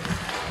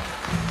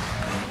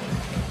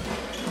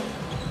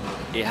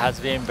 It has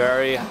been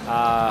very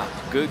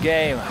good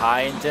game,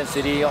 high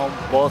intensity on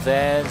both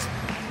ends.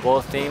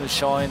 Both teams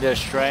showing their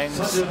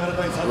strengths,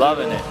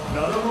 loving it.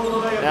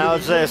 Now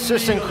as the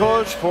assistant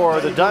coach for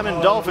the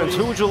Diamond Dolphins,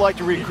 who would you like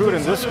to recruit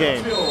in this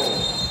game?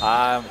 There's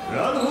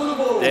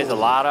a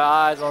lot of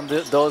eyes on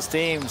those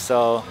teams,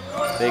 so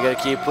they got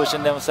to keep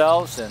pushing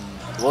themselves, and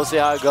we'll see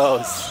how it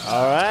goes.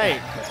 All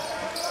right.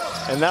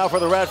 And now for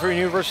the Radford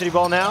University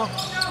ball now.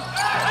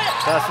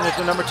 Passing it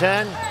to number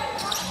 10.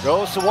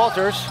 Goes to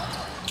Walters.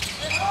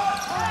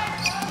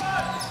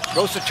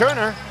 Goes to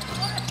Turner.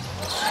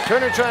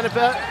 Turner trying to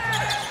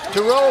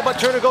roll, but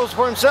Turner goes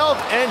for himself,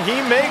 and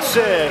he makes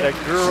it. A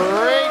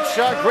great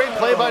shot, great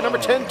play by number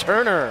 10,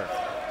 Turner.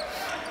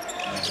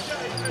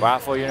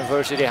 Radford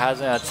University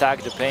hasn't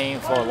attacked the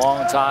paint for a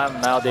long time.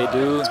 Now they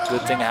do.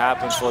 Good thing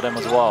happens for them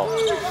as well.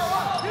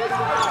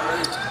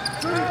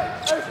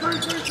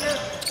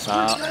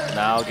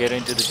 Now get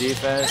into the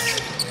defense.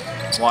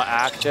 More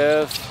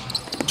active.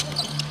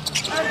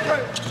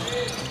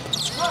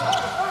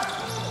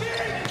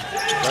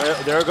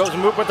 There goes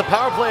Moop with the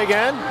power play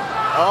again.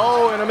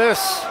 Oh, and a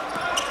miss.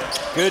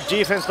 Good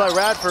defense by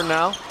Radford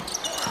now.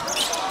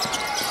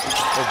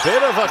 A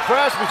bit of a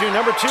crash between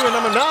number 2 and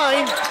number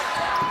 9.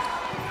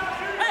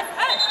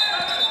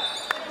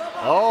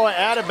 Oh,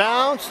 out of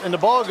bounds, and the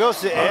ball goes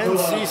to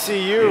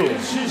NCCU.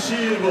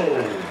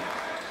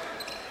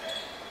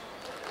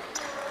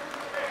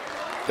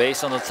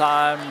 Based on the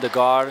time, the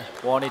guard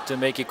wanted to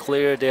make it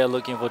clear they're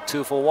looking for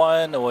 2 for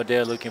 1 or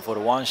they're looking for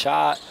the 1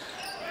 shot.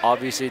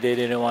 Obviously, they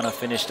didn't want to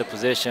finish the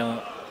possession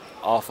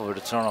off of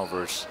the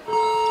turnovers.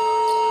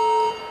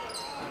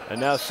 And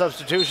now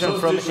substitution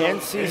from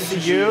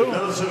NCCU.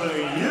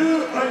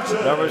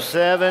 Number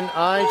 7,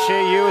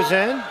 Aiche is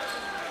in.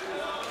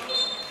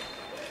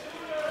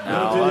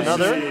 Now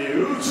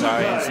another.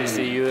 Sorry,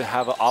 NCCU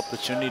have an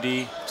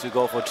opportunity to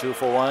go for 2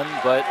 for 1,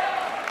 but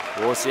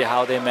we'll see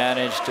how they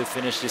manage to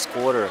finish this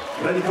quarter.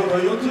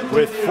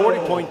 With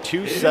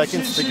 40.2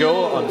 seconds to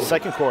go on the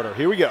second quarter.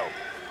 Here we go.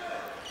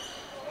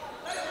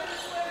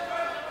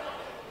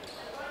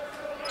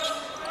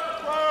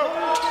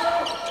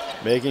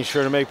 Making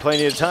sure to make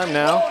plenty of time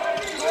now.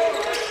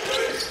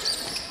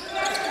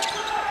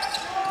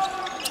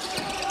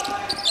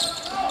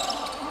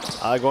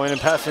 Going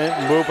and passing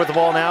it. Move with the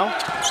ball now.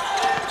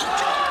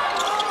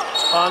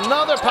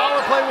 Another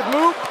power play with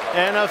Moop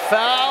and a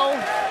foul.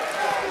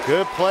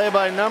 Good play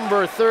by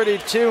number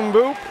 32,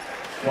 Moop.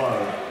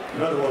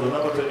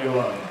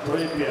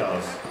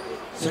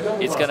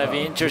 It's going to be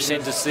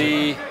interesting to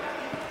see.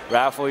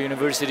 Radford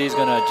University is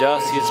going to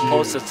adjust his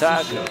post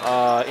attack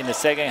in the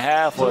second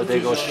half, or they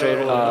go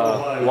straight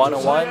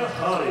one-on-one.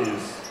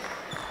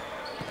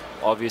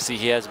 Obviously,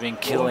 he has been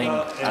killing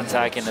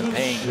attacking the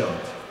paint.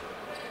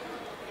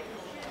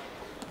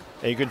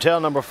 And you can tell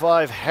number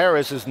 5,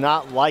 Harris, is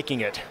not liking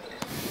it.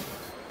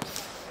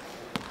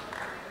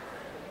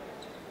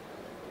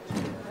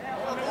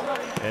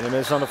 And a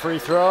miss on the free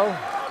throw.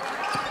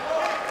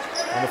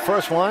 On the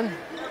first one.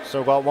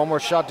 So got one more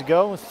shot to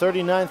go.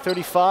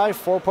 39-35,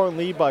 4-point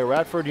lead by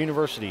Radford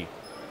University.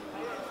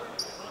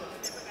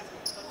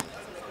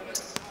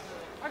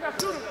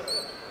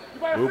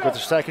 Moop with the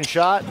second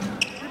shot.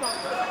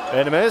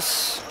 And a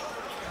miss.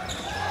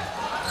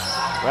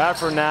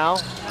 Radford now.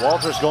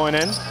 Walters going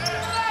in.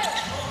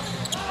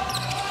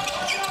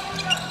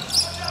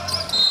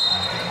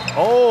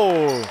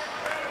 Oh,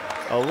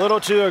 a little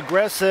too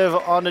aggressive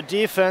on the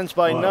defense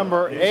by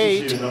number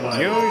 8,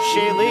 Yoon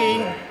Shea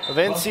Lee of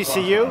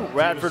NCCU,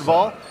 Radford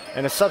ball,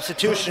 and a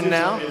substitution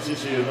now.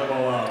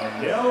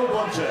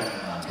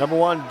 Number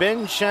 1,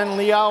 Bin Chen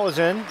Liao is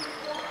in.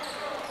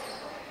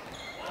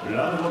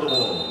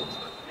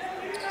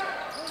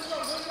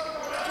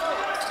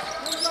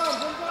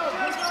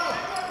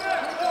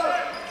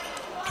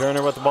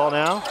 Turner with the ball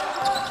now.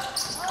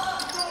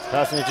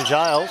 Passing it to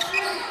Giles.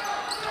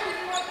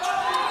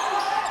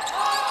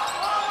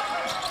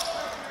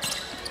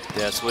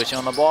 Yeah, switching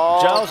on the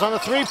ball. Giles on the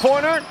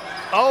three-pointer.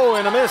 Oh,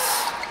 and a miss.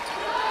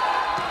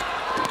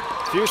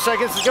 Few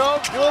seconds to go.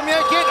 You'll make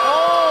it.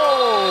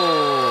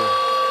 Oh!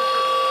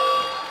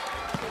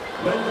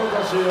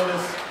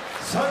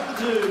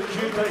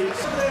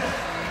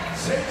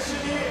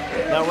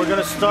 Now we're going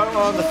to start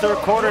on the third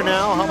quarter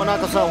now.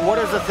 Hamanaka-san, what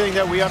is the thing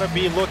that we ought to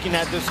be looking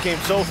at this game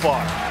so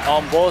far?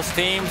 On both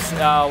teams,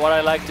 what I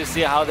like to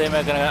see how they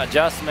make an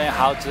adjustment,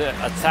 how to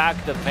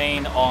attack the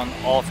paint on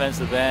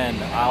offensive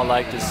end. I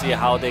like to see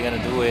how they're going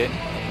to do it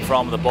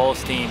from the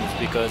both teams,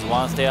 because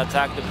once they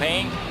attack the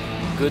paint,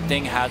 good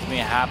thing has been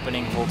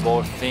happening for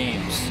both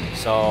teams.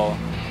 So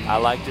I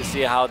like to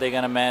see how they're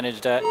going to manage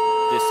that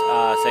this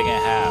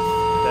second half.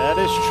 That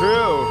is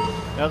true.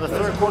 Now the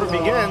third quarter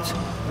begins.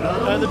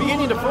 At the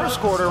beginning of the first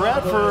quarter,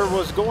 Radford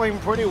was going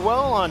pretty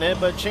well on it,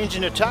 but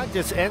changing the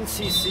tactics,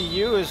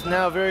 NCCU is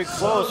now very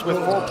close with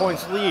 4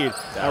 points lead.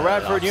 Now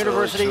Radford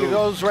University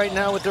goes right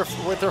now with their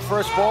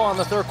first ball on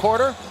the third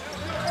quarter.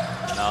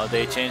 Now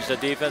they changed the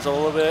defense a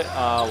little bit,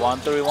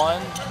 1-3-1.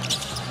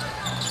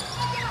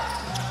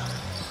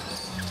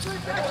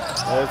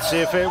 Let's see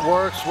if it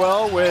works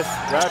well with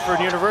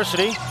Radford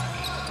University.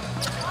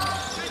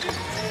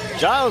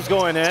 Giles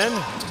going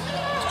in.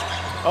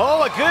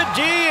 Oh, a good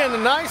D and a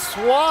nice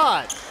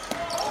swat.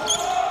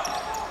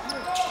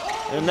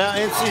 And now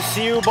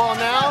NCCU ball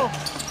now.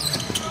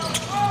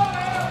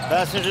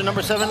 Passenger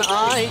number 7,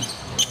 I.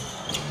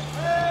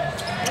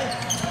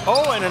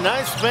 Oh, and a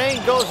nice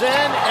feint goes in,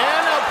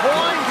 and a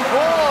point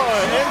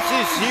for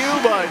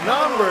NCCU by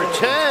number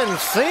 10,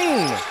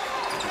 Singh.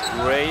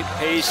 Great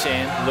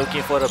patience,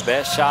 looking for the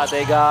best shot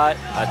they got,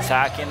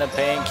 attacking the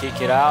paint,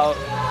 kick it out.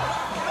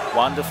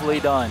 Wonderfully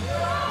done.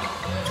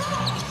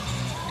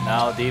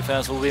 Now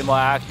defense will be more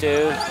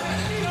active.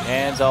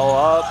 Hands all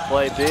up,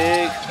 play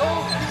big.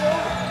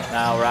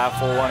 Now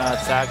Radford want to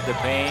attack the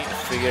paint,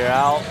 figure it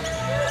out.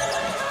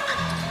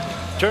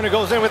 Turner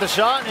goes in with a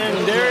shot,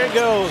 and there it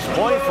goes.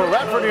 Point for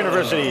Radford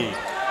University.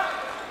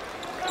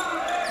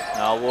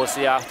 Now we'll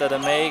see after the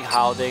make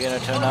how they're going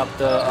to turn up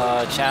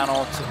the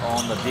channel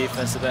on the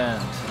defensive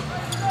end.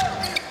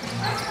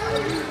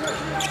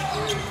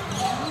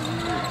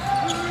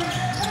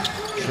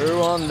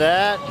 True on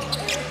that.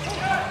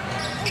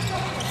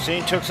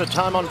 Singh took some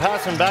time on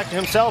passing back to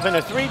himself, and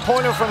a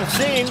three-pointer from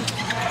Singh.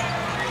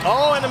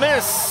 Oh, and a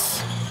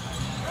miss.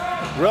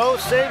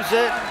 Rose saves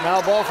it.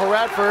 Now ball for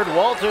Radford.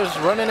 Walters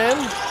running in.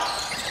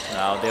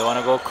 Now they want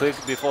to go quick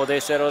before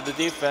they settle the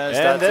defense.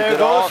 And that's there a good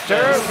goes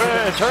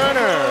offense.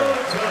 Turner.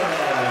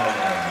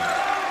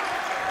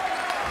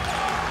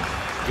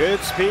 Good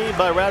speed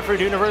by Radford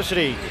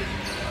University.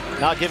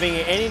 Not giving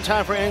any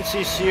time for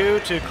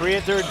NCCU to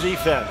create their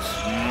defense.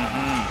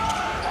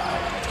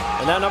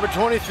 And now number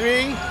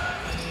 23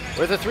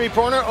 with a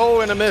three-pointer. Oh,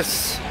 and a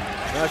miss.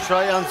 Nice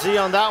try on Z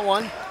on that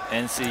one.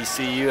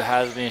 NCCU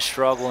has been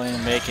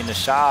struggling making the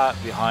shot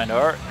behind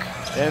arc.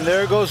 And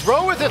there goes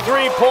Rowe with a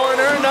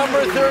three-pointer.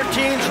 Number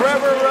 13,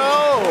 Trevor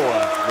Rowe.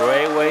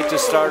 Great way to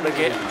start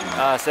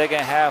the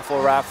second half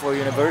for Radford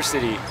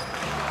University.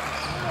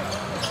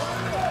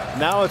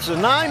 Now it's a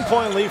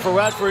 9-point lead for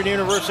Radford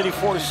University,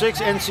 46,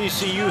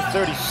 NCCU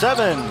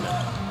 37.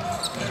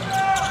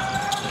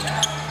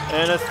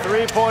 And a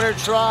three-pointer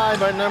try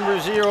by number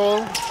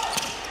 0,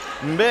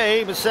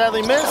 Mbey, but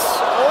sadly missed.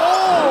 Oh!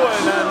 Oh,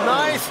 and a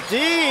nice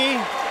D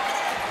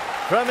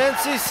from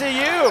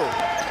NCCU.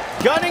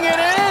 Gunning it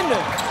in.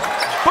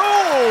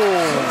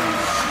 Boom.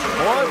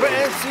 One for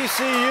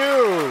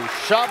NCCU.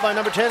 Shot by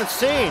number 10,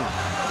 Steen.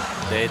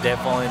 They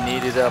definitely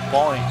needed a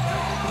point.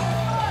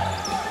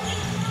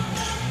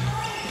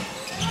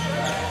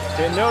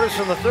 You notice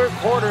in the third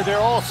quarter, they're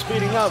all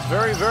speeding up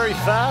very, very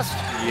fast.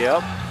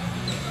 Yep.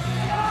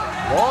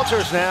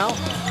 Walters now.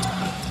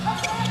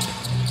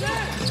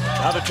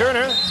 Now to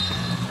Turner.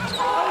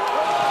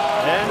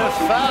 And a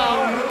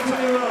foul.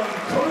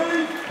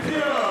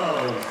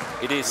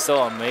 It is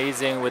so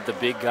amazing with the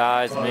big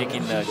guys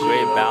making the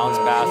great bounce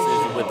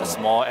passes with the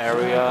small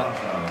area.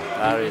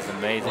 That is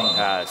amazing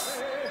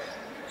pass.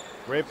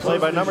 Great play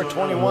by number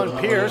 21,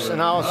 Pierce, and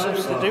now a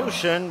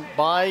substitution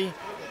by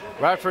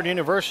Radford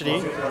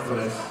University.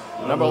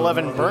 Number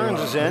 11, Burns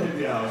is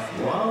in.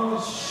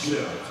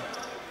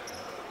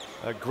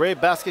 A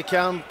great basket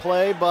count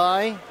play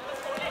by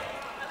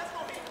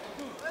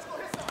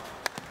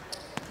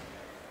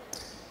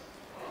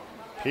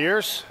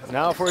Pierce.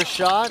 Now for a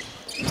shot.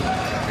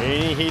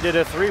 He did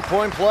a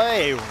three-point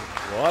play.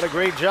 What a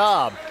great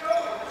job.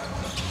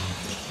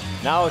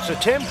 Now it's a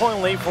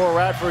 10-point lead for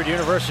Radford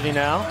University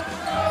now.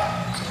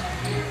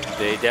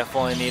 They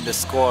definitely need to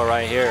score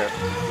right here.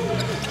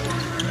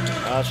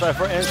 That's right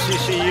for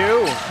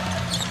NCCU.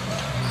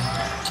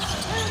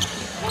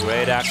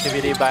 Great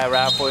activity by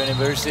Radford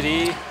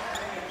University.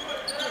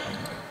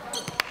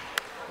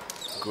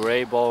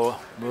 Great ball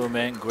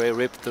movement, great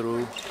rip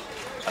through.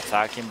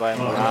 Attacking by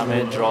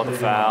Mohammed, draw the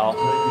foul.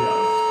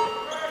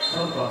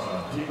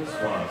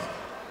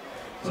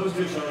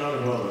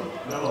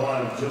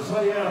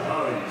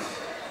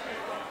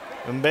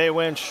 Mbaye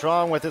went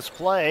strong with his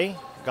play.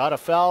 Got a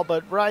foul,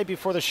 but right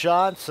before the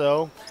shot,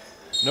 so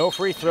no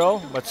free throw,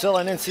 but still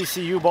an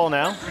NCCU ball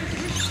now.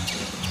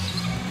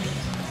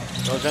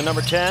 Goes to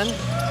number 10.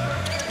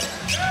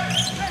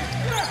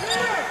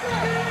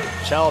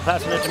 Shallow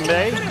passing it to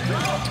Mbaye.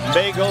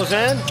 Mbaye goes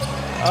in.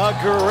 A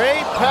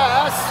great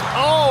pass.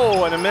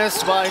 Oh, and a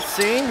miss by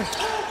Singh.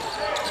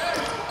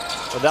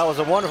 But that was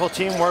a wonderful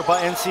teamwork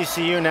by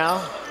NCCU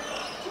now.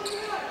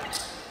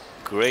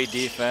 Great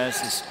defense.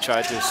 He's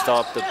tried to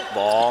stop the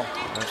ball.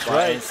 That's by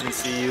right.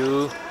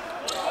 NCCU.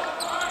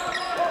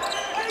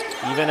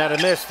 Even at a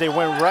miss, they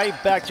went right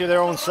back to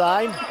their own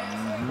side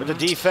with the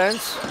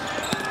defense.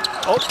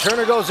 Oh,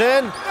 Turner goes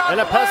in, and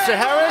a pass to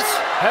Harris.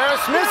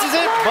 Harris misses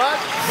it, but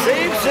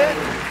saves it.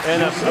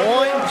 And a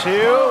point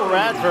to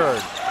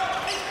Radford.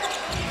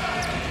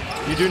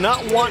 You do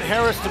not want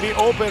Harris to be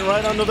open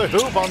right under the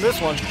hoop on this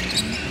one.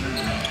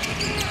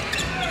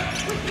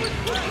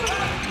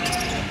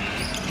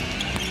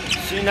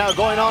 See now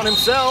going on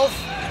himself,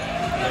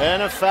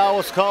 and a foul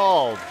was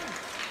called.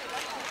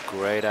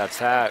 Great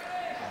attack.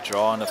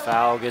 Drawing the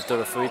foul, get to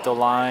the free throw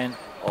line.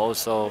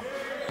 Also,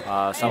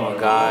 some of the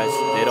guys,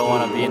 they don't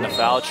want to be in the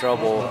foul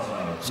trouble,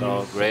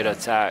 so great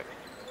attack.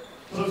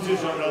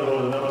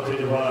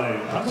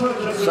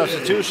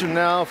 Substitution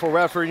now for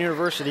Radford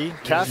University.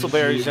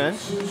 Castleberry's in.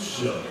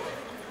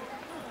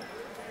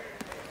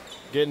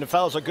 Getting the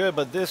fouls are good,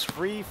 but this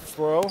free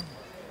throw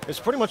is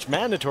pretty much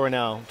mandatory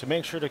now to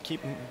make sure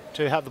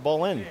to have the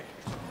ball in.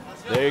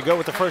 There you go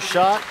with the first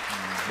shot.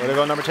 There to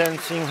go number 10,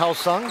 Sing Hao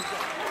Sung.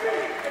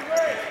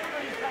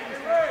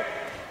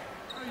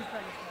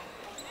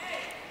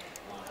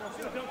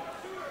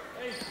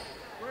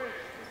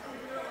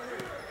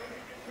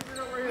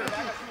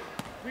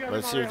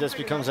 Let's see if this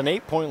becomes an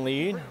 8-point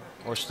lead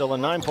or still a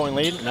 9-point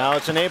lead. Now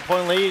it's an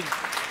 8-point lead.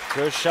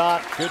 Good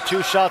shot, good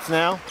two shots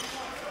now.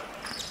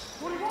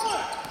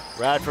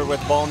 Radford with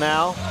the ball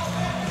now.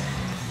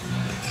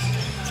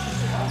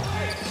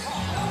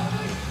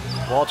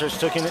 Walters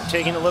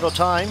taking a little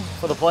time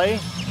for the play.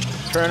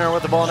 Turner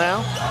with the ball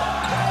now.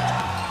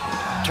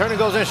 Turner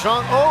goes in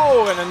strong.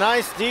 Oh, and a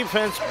nice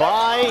defense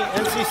by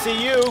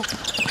NCCU.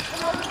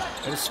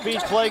 And speed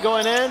play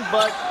going in,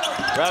 but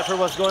Radford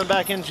was going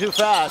back in too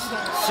fast.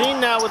 Seen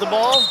now with the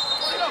ball.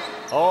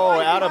 Oh,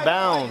 out of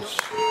bounds.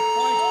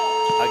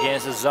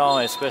 Against the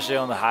zone, especially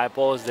on the high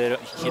post,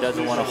 he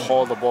doesn't want to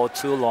hold the ball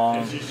too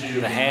long.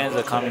 The hands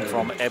are coming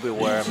from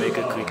everywhere, make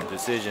a quick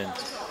decision.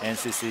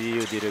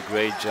 NCCU did a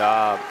great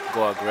job,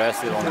 go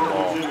aggressive on the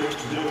ball.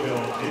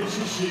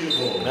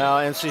 Now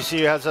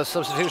NCCU has a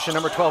substitution,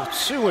 number 12,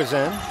 Su is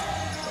in.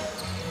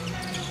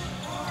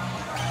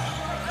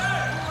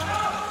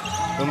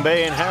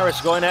 Mbaye and Harris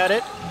going at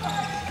it.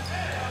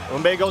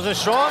 Mbaye goes in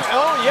strong.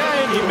 Oh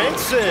yeah, and he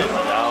makes it.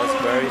 That was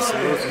very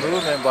smooth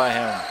movement by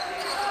him.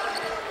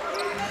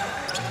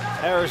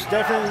 Harris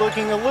definitely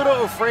looking a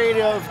little afraid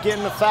of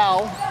getting a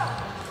foul,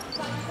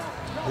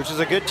 which is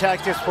a good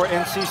tactic for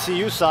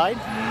NCCU side.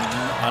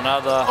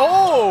 Another.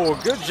 Oh,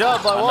 good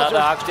job by Walters.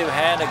 Another active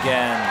hand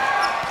again.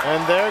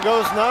 And there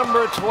goes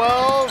number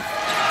 12.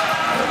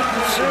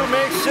 Su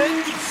makes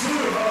it.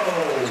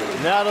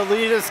 Now the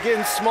lead is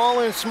getting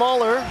smaller and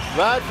smaller.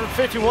 Radford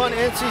 51,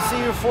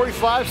 NCCU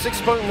 45,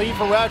 6-point lead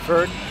for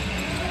Radford.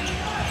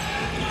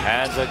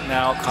 Hands are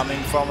now coming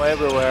from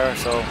everywhere,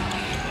 so.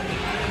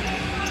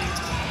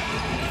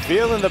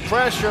 feeling the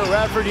pressure at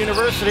Radford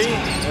University.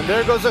 And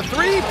there goes a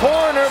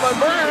three-pointer by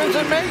Burns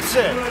and makes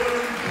it.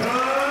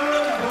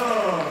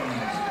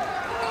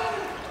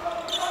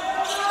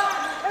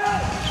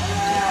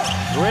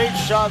 Great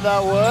shot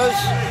that was.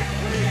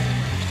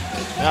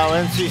 Now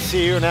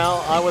NCCU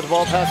now with the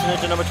ball, passing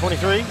it to number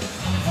 23.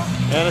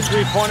 And a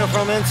three-pointer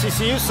from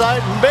NCCU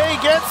side. Bay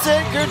gets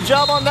it. Good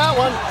job on that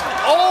one.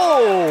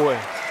 Oh!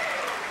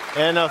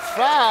 And a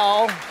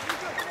foul.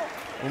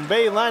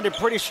 Bay landed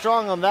pretty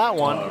strong on that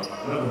one.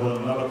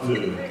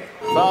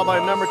 Foul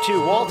by number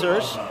 2,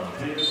 Walters.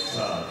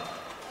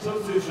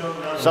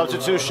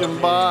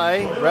 Substitution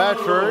by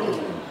Radford.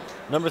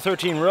 Number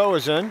 13, Rowe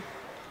is in.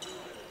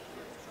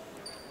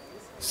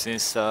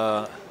 Since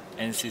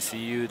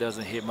NCCU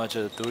doesn't hit much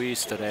of the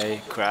threes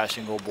today,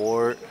 crashing go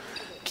board,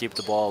 keep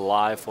the ball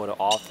alive for the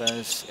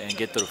offense, and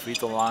get to the free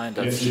throw line,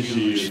 that's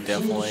huge.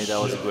 Definitely, that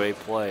was a great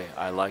play.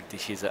 I liked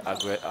his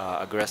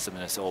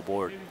aggressiveness all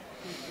board.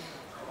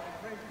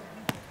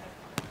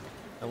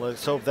 And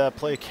let's hope that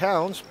play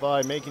counts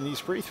by making these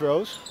free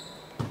throws.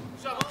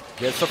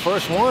 Gets the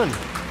first one.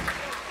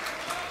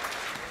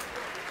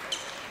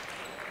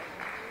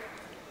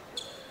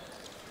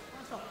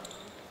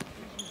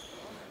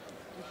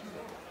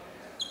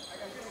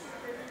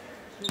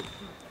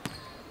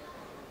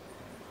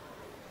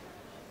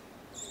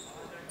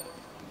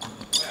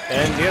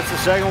 And gets the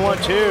second one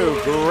too.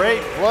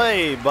 Great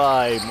play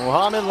by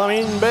Muhammad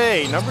Lamin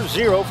Bey, number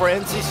 0 for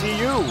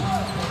NCCU.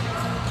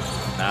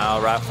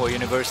 Now Radford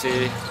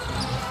University,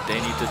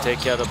 they need to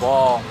take care of the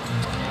ball.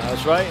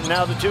 That's right.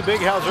 Now the two big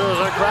housers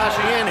are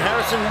crashing in.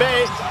 Harrison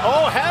Bay.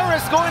 Oh,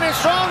 Harris going in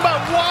strong, but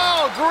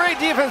wow, great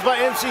defense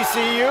by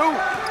NCCU.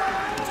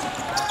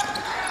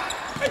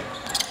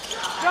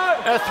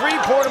 A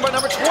three-pointer by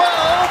number 12.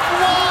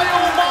 Why,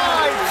 oh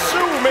my!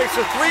 Sue makes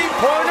a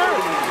three-pointer.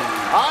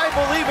 I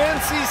believe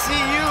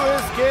NCCU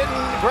is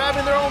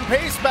grabbing their own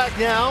pace back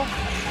now.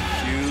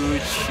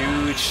 Huge,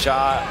 huge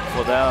shot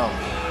for them.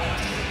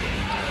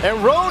 And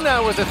Rowe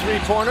now with a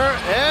three-pointer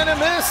and a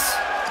miss.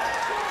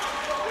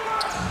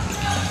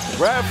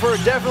 Radford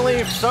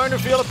definitely starting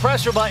to feel the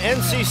pressure by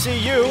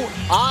NCCU.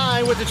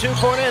 I with the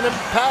two-pointer and a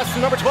pass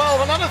to number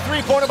 12. Another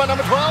three-pointer by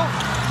number 12.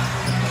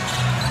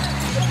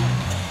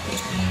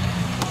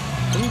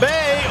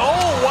 Bay,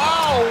 oh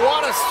wow,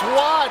 what a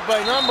swat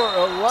by number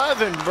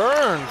 11,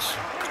 Burns.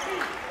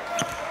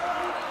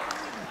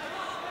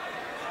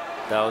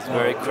 That was a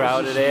very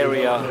crowded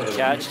area.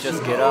 Catch,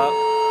 just get up.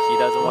 He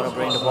doesn't want to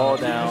bring the ball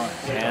down.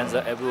 Hands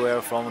are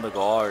everywhere from the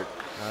guard.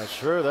 That's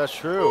true, that's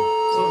true.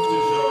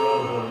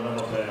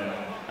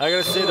 I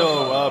gotta say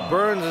though,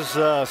 Burns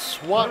is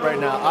swat right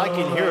now. I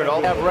can hear it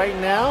all. Right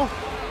now,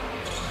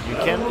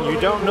 you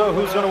don't know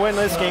who's gonna win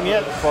this game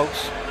yet,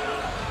 folks.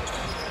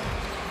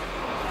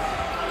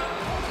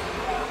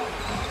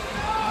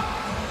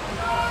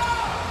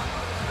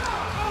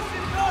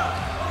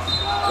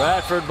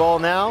 Radford ball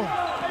now.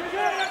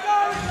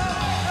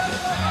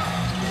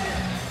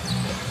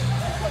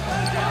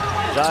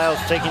 Giles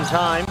taking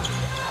time,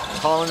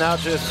 calling out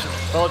to his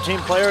fellow team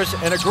players,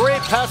 and a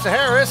great pass to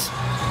Harris.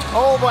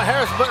 Oh, but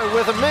Harris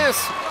with a miss.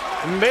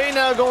 May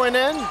now going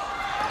in.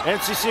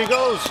 NCC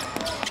goes.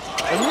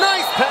 A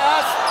nice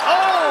pass.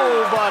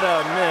 Oh, but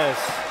a miss.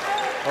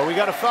 Oh, we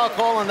got a foul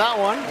call on that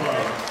one.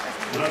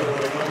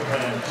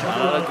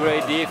 Another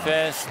great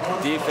defense.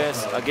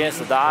 Defense against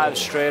the dive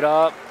straight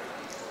up.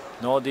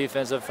 No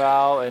defensive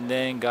foul, and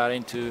then got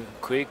into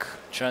quick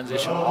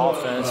transition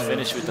offense,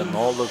 finished with the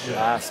no-look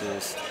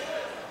passes.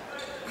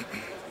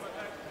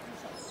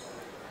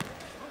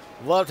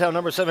 Loved how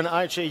number 7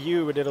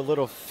 IHAU did a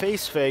little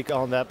face fake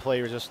on that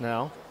player just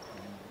now.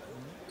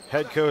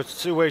 Head coach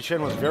Su Wei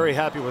Chen was very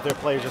happy with their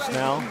play just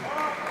now.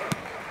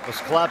 Was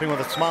clapping with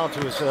a smile to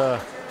his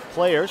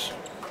players.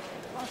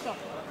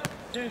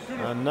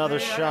 Another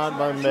shot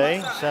by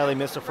May. Sadly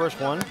missed the first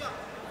one.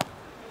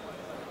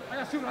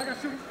 It's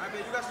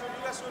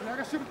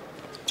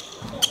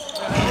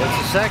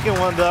the second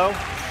one though.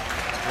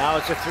 Now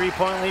it's a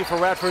three-point lead for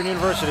Radford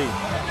University.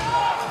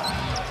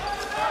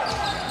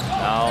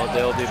 Now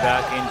they'll be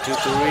back into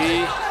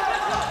 3,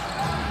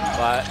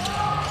 but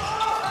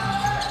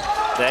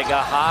they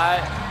got high,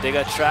 they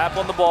got trapped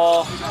on the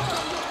ball.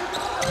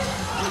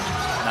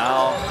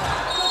 Now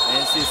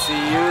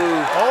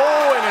NCCU.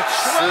 Oh, and a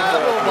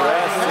travel by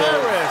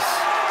Harris.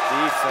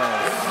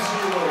 Defense.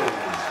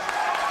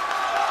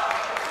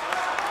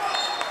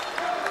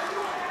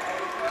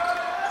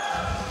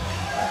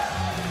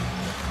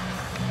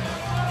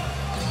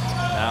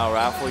 Now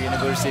Radford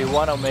University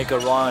want to make a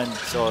run,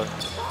 so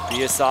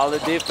be a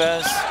solid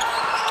defense.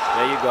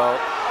 There you go.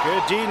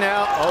 Good D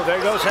now. Oh, there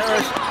goes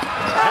Harris.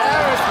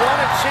 Harris want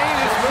to change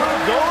his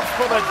move. Goes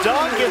for the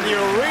dunk in the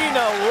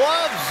arena.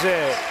 Loves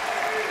it.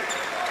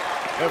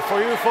 And for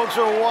you folks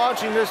who are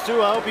watching this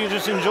too, I hope you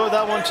just enjoyed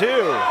that one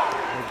too.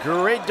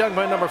 Great dunk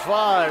by number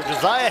 5,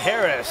 Josiah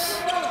Harris.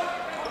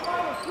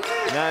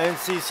 Now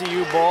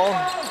NCCU ball.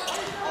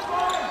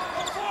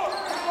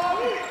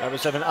 Number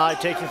 7, I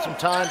taking some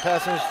time,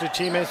 passing to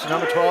teammates to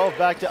number 12.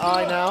 Back to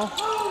I now.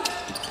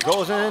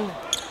 Goes in.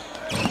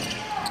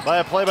 by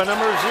a play by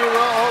number 0.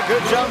 Oh,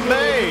 good jump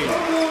made.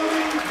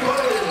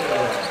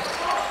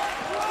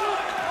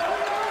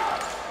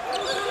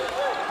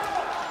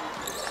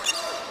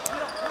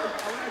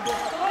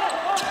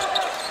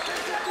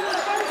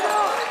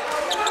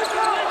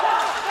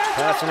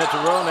 Passing it to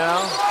Rowe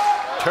now.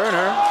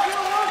 Turner.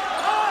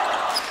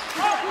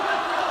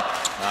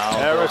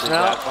 Harris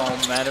now.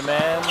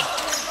 Man-to-man.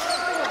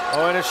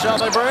 Oh, and a shot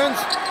by Burns.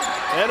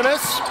 And a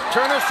miss.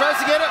 Turner tries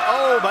to get it.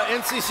 Oh, but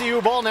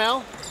NCCU ball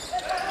now.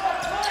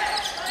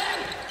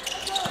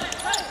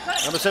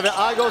 Number 7,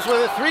 I goes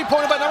with it.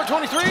 3-pointer by number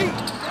 23.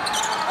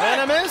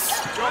 And a miss.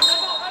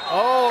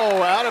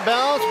 Oh, out of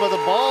bounds, but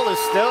the ball is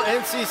still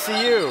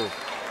NCCU.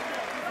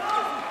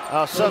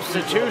 A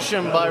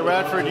substitution by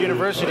Radford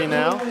University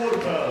now.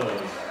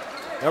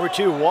 Number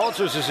 2,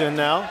 Walters is in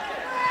now.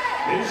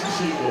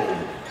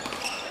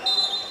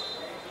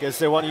 Guess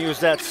they want to use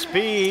that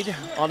speed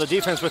on the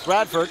defense with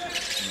Radford.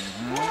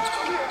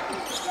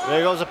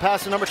 There goes a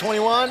pass to number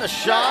 21, a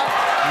shot.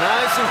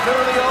 Nice and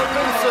clearly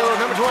open, so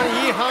number 20,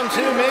 Yi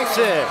Han-tu makes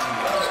it.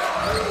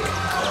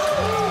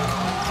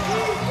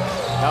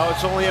 Now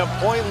it's only a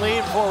point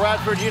lead for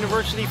Radford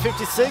University,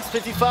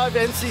 56-55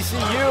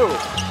 NCCU.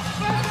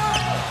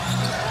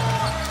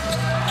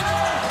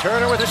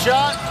 Turner with a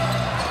shot.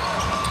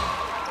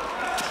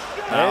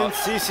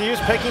 NCCU's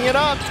picking it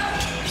up.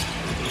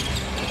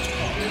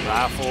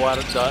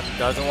 Radford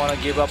doesn't want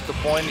to give up the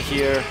point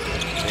here.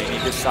 They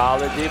need a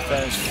solid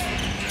defense.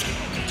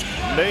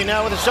 May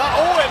now with a shot.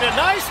 Oh, and a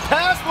nice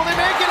pass. Will they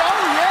make it?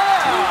 Oh,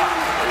 yeah!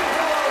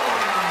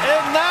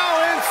 And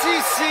now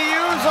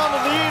NCCU's on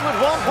the lead with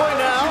 1 point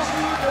now.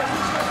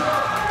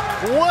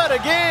 What a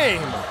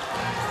game!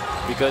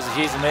 Because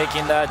he's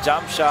making that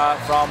jump shot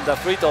from the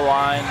free throw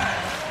line.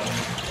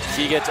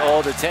 He gets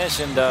all the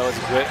attention. That was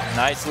great.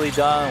 Nicely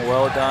done.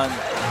 Well done.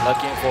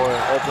 Looking for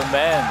an open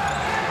man.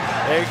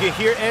 There you can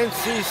hear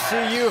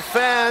NCCU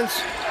fans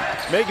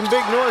making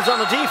big noise on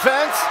the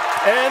defense.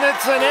 And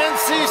it's an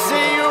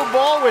NCCU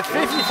ball with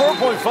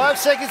 54.5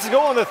 seconds to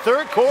go in the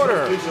third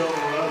quarter.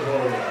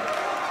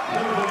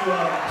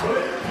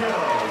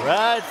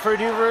 Radford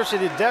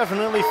University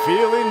definitely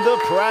feeling the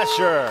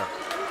pressure.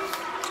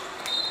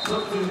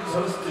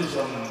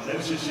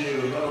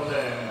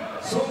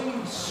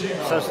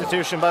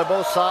 Substitution by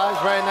both sides.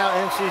 Right now,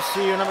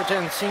 NCCU number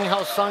 10, Sing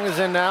Hao Sung is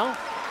in now.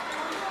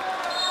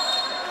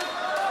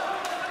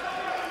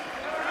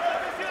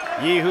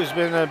 Yi, who's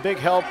been a big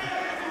help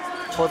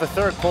for the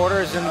third quarter,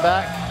 is in the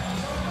back.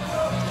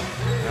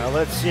 Now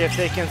let's see if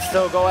they can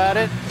still go at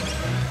it.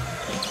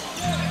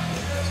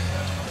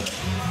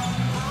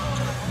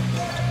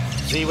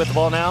 Z with the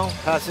ball now.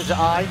 Pass it to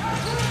I.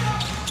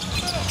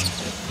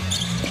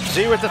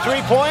 Z with the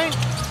 3-point.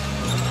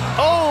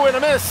 Oh, and a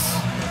miss.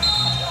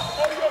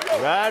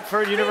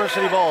 Radford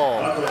University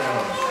ball.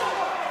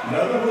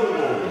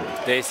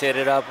 They set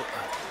it up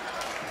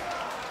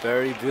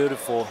very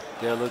beautiful.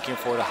 They're looking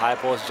for the high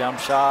post jump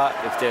shot.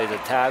 If there's a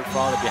tag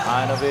from the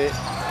behind of it,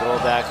 throw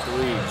back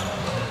 3.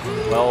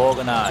 Well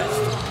organized.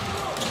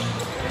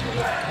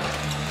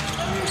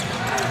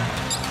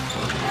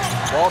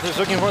 Walters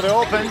looking for the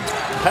open.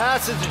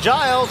 Pass it to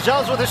Giles.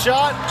 Giles with a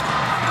shot.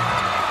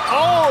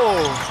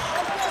 Oh!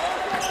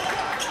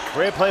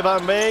 Great play by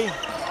May.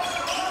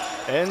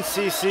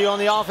 NCC on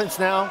the offense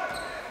now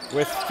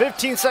with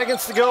 15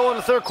 seconds to go in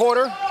the third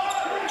quarter.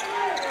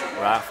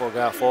 Radford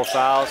got 4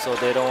 fouls, so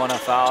they don't want to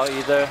foul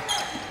either.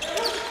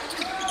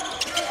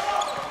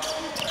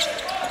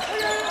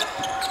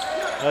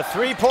 A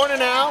 3-pointer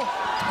now.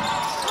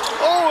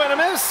 Oh, and a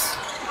miss.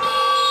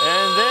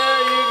 And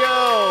there you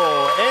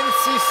go.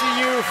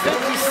 NCCU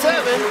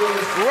 57,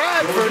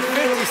 Radford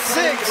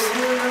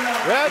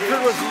 56.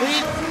 Radford was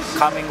lead.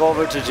 Coming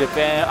over to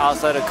Japan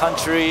outside the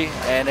country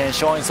and then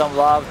showing some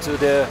love to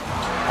the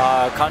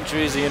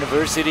country's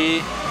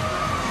university.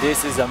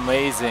 This is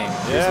amazing.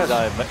 Yes. This is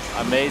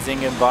an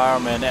amazing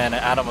environment and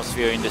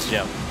atmosphere in this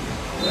gym.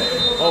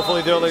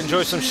 Hopefully they'll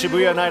enjoy some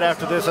Shibuya night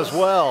after this as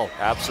well.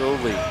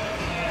 Absolutely.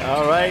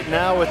 All right,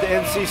 now with the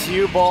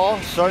NCCU ball,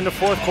 starting the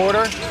fourth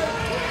quarter.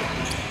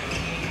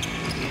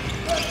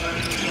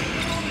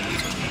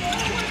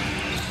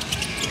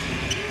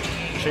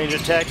 Change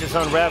of tactics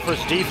on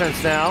Radford's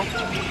defense now.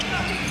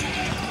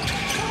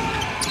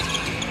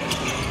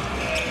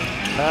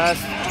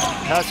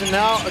 Pass it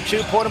now, a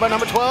 2-pointer by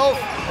number 12,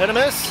 and a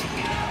miss.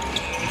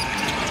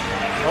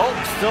 Oh,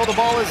 still the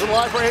ball is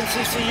alive for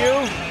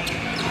NCCU.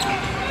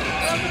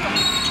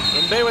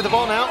 Bay with the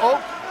ball now. Oh,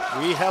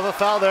 we have a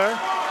foul there.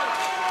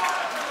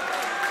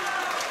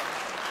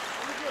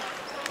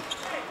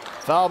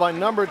 Foul by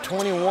number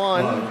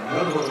 21,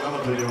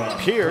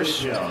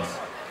 Pierce.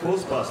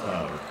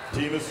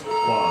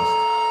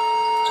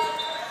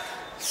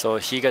 So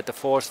he got the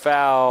forced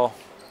foul,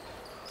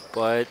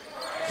 but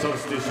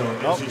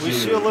oh, we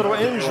see a little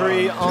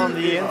injury on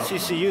the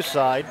NCCU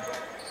side.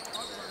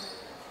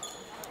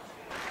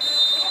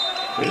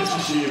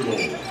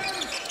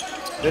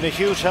 Been a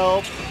huge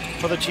help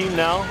for the team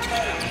now.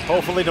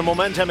 Hopefully the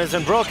momentum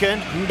isn't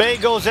broken. Bay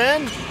goes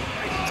in.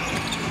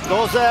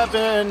 goes up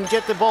and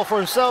get the ball for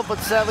himself, but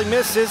sadly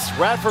misses.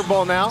 Radford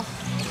ball now.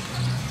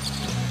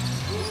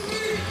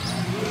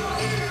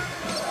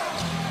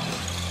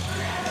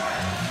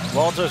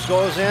 Walters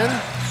goes in.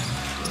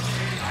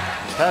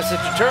 Pass it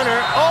to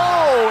Turner.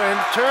 Oh, and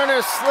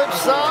Turner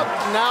slips up.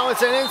 Now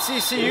it's an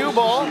NCCU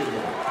ball.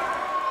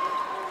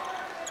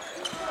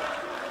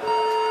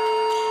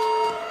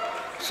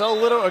 So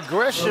little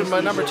aggression by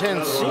number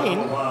 10,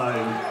 Scene.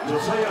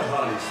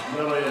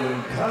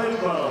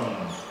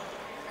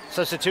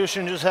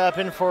 Substitution just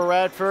happened for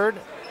Radford.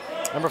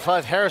 Number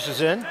 5, Harris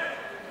is in.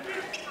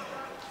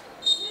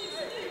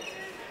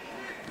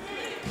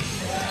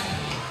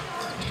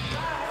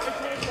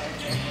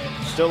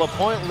 Still a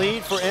point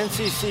lead for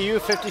NCCU,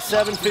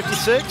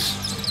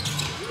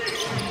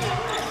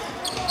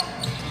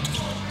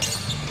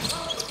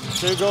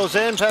 57-56. 2 goes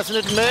in, passing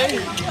it to May.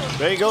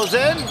 May goes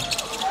in.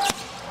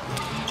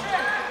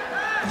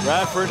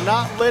 Radford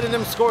not letting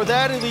them score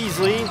that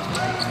easily.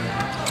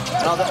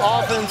 Now the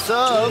offense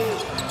of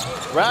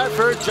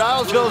Radford,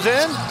 Giles goes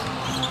in.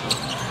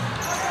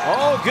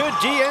 Oh, good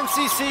D,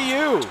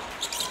 NCCU.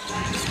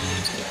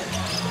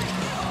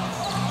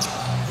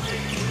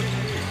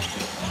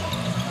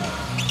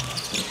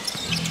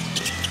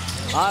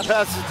 High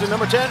passes to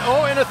number 10.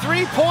 Oh, and a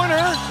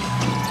 3-pointer.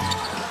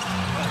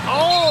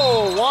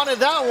 Oh, wanted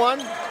that one.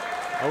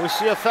 Oh, we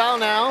see a foul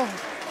now.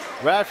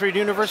 Radford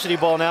University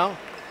ball now.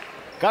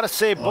 Got to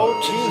say,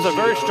 both teams are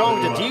very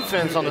strong with the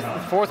defense on the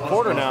 4th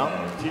quarter now.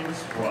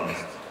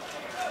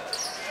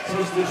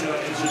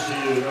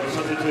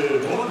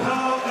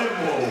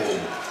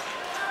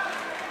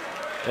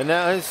 And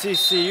now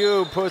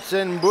NCCU puts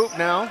in Boop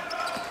now.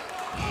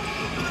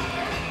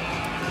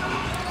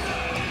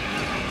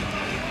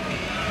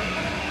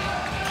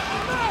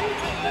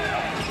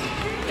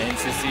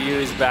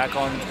 NCCU is back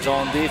on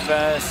zone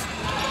defense.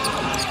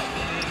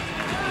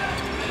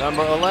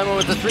 Number 11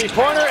 with the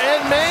 3-pointer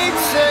and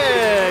makes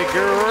it.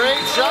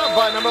 Great shot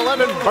by number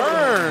 11,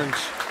 Burns.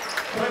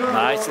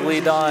 Nicely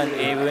done.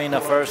 Even in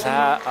the first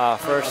half,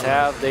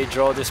 they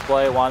draw this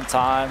play one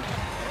time.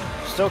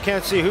 Still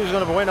can't see who's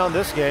going to win on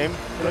this game.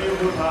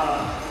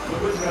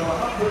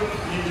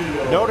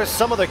 Notice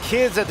some of the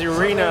kids at the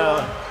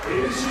arena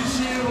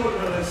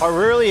are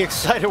really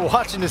excited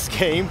watching this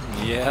game.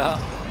 Yeah.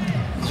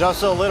 There's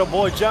also a little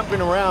boy jumping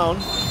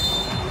around,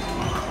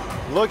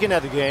 looking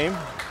at the game,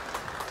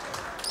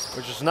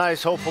 which is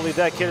nice. Hopefully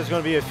that kid is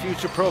going to be a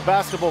future pro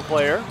basketball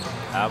player.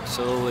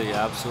 Absolutely,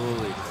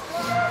 absolutely.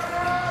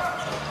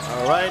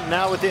 All right,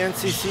 now with the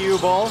NCCU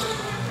ball.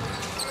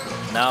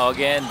 Now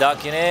again,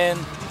 ducking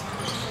in.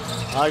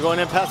 Going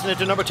in, passing it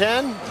to number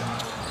 10.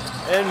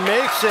 And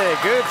makes it.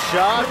 Good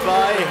shot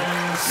by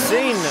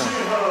Singh.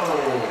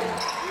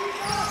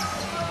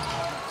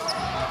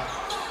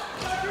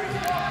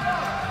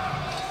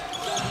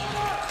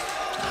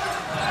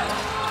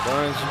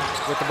 Burns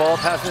with the ball,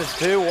 passing it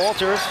to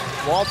Walters.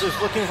 Walters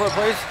looking for a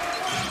place.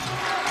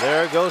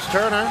 There goes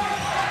Turner.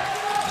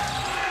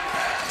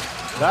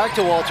 Back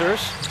to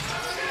Walters.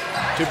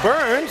 To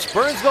Burns.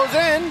 Burns goes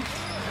in.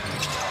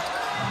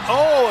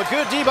 Oh, a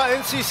good D by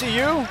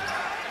NCCU.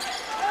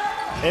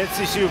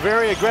 NCCU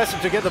very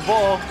aggressive to get the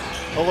ball.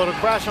 A little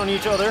crash on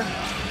each other.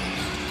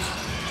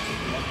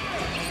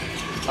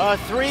 A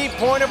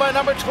 3-pointer by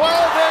number 12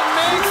 and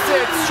makes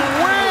it.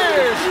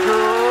 Swish!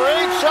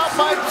 Great shot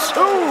by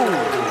 2.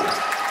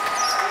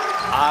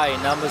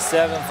 Number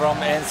 7 from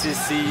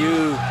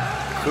NCCU,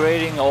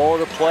 creating all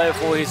the play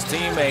for his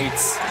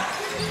teammates.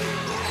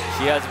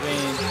 He has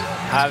been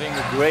having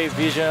a great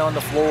vision on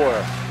the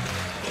floor.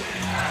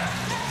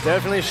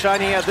 Definitely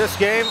shining at this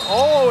game.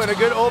 Oh, and a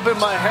good open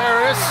by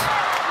Harris,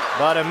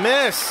 but a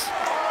miss.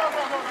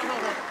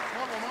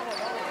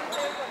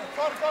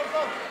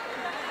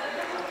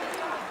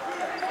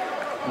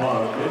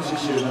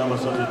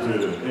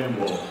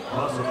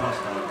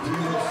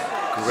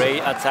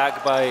 Great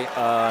attack by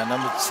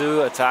number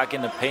 2,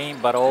 attacking the paint,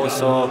 but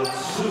also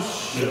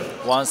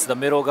once the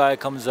middle guy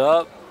comes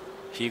up,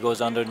 he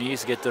goes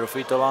underneath, get to the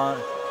free throw line.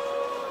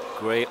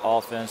 Great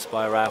offense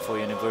by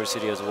Radford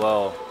University as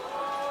well.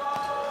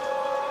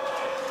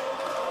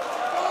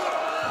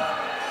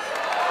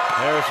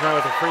 Harris now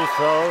with a free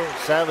throw,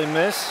 sadly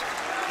missed.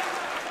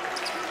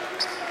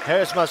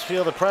 Harris must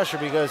feel the pressure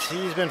because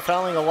he's been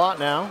fouling a lot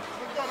now.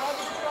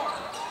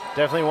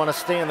 Definitely want to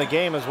stay in the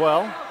game as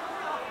well.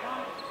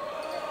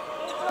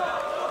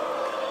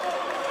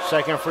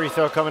 Second free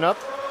throw coming up.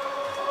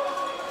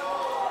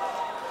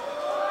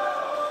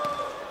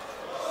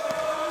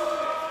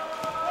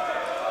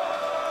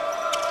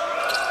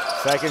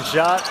 Second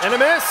shot and a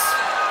miss.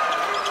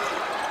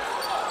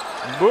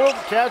 Boop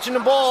catching the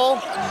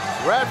ball.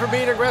 Radford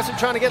being aggressive,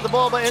 trying to get the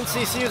ball, but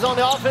NCC is on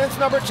the offense.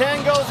 Number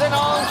 10 goes in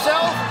all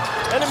himself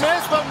and a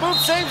miss, but Boop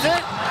saves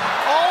it.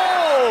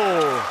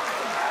 Oh!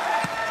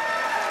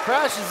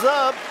 Crashes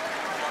up.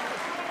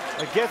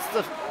 It gets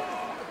the.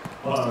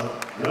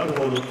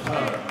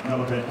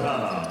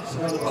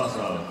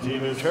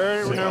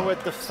 Turner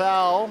with the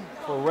foul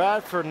for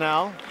Radford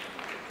now.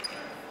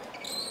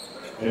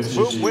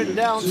 Boot went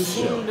down,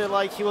 seemed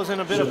like he was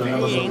in a bit of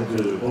pain.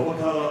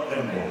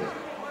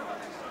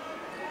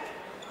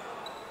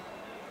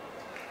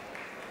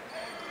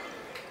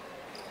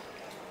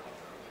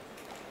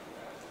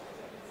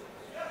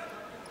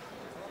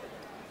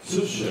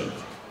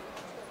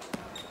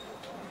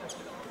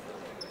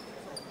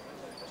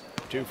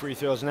 Two free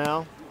throws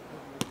now.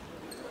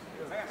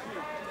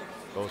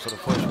 Goes to the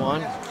first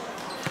one.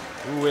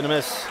 Ooh, and a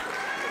miss.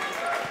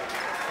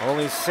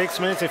 Only 6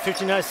 minutes and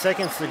 59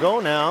 seconds to go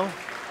now.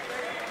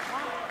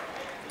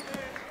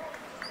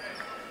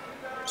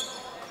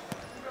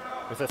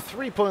 With a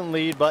 3-point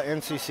lead by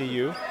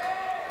NCCU.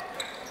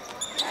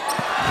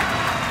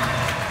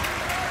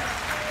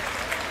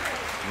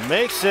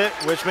 Makes it,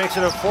 which makes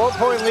it a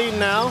 4-point lead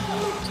now.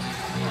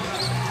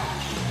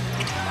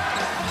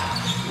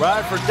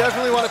 Radford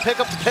definitely want to pick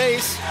up the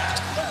pace.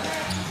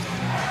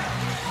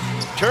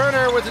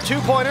 Turner with the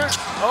 2-pointer.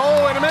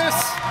 Oh, and a miss.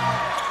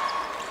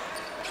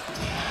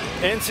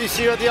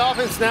 NCCU at the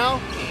offense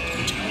now.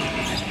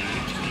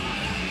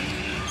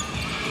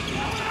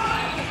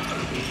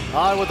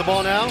 High with the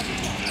ball now.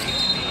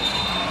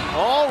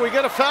 Oh, we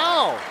got a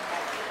foul.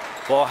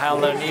 Ball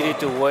handler needed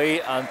to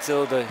wait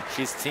until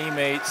his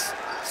teammates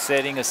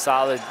setting a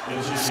solid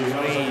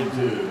screen.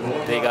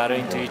 They got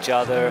into each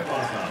other,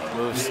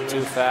 moves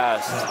too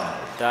fast.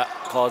 That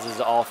causes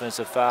the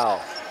offensive foul.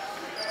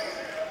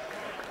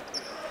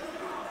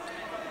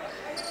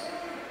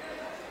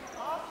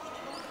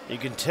 You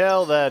can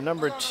tell that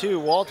number 2,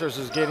 Walters,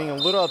 is getting a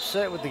little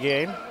upset with the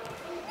game.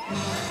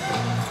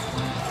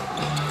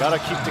 Gotta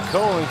keep the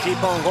cool and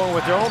keep on going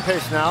with their own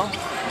pace now.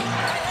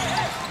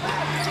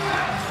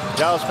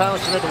 Giles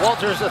pouncing at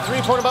Walters, a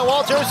 3-pointer by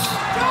Walters.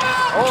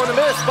 Oh, and a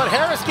miss, but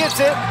Harris gets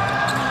it.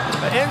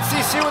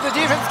 NCC with the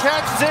defense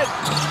catches it.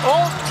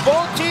 Oh,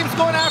 both teams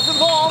going after the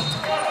ball.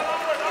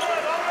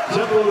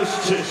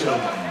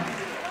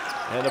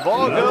 And the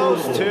ball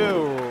goes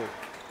to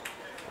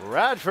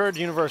Radford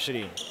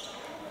University.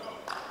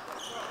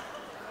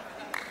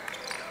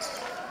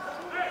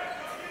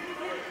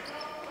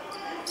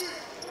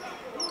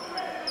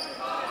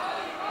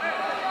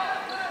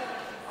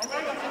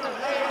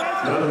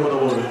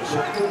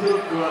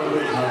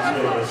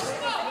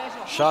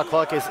 Shot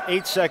clock is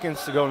 8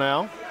 seconds to go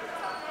now.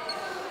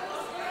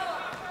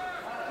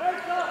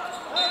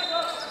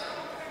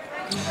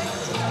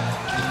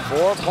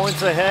 Four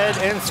points ahead,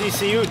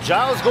 NCCU.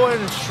 Giles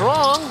going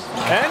strong,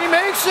 and he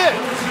makes it.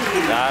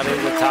 That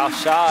is a tough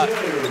shot.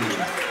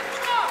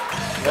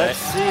 Let's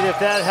see if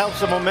that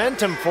helps the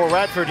momentum for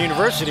Radford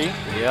University.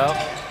 Yep,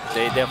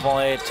 they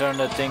definitely turned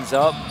the things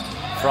up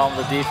from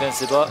the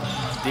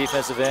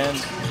defensive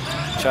end.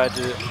 Tried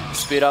to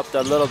speed up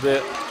a little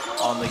bit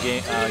on the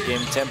game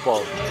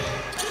tempo.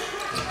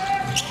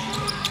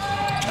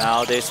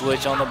 Now they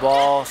switch on the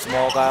ball.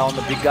 Small guy on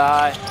the big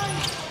guy.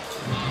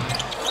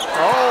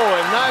 Oh,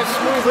 and nice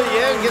smoothly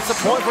in. Gets a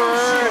point for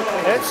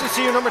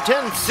NCCU number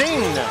 10,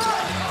 Singh.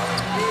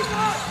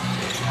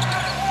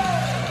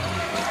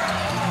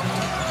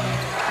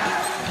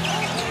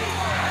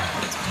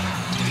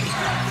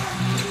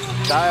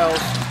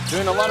 Giles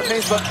doing a lot of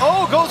things, but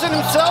oh, goes in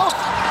himself.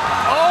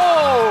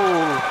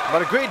 Oh,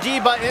 but a great D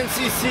by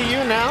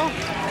NCCU now.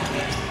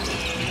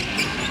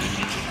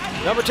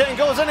 Number 10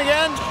 goes in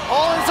again.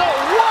 All in zone.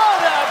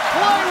 What a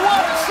play!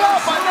 What a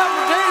shot by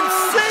number 10,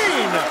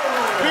 Singh.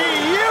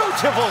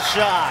 Beautiful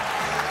shot.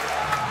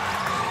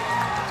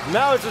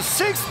 Now it's a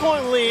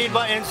 6-point lead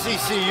by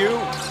NCCU.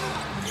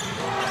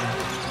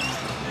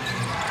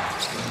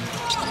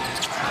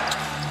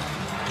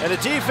 And the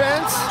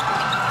defense.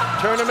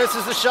 Turner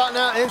misses the shot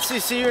now.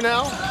 NCCU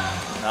now.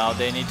 Now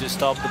they need to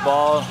stop the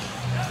ball.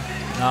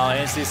 Now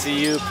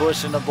NCCU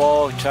pushing the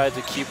ball, try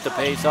to keep the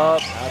pace up.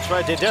 That's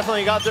right, they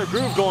definitely got their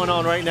groove going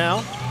on right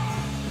now.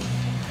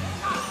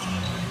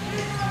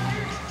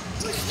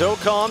 Still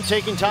calm,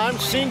 taking time.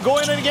 Singh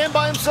going in again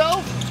by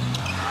himself.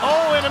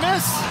 Oh, and a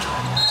miss.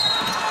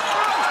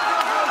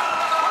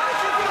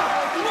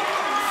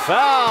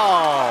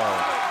 Foul.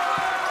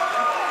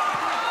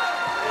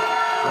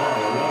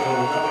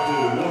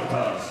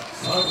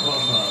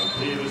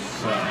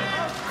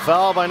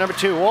 Foul by number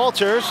 2,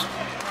 Walters.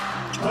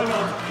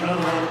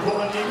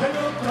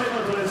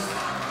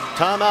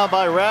 Timeout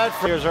by Radford.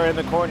 Players are in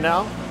the court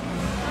now.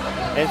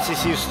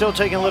 NCCU still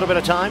taking a little bit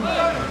of time.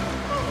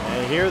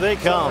 And here they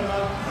come.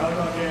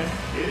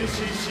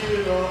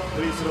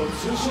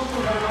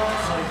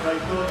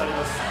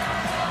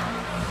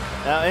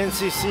 Now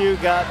NCCU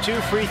got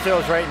 2 free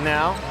throws right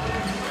now.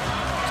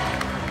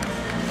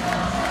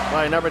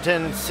 By number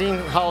 10, Sing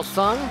Hao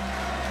Sung.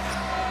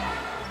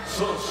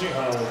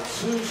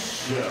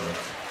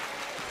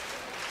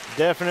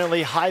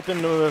 Definitely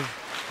heightened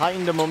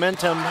the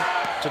momentum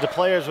to the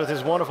players with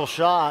his wonderful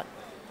shot.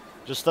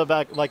 Just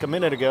back like a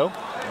minute ago.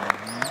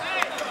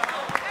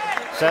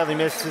 Sadly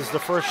misses the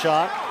first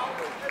shot.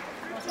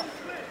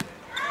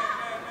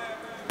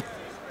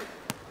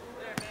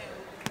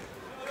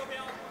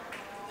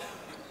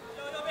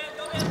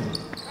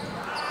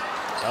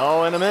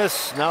 Oh, and a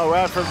miss. Now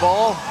Radford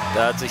ball.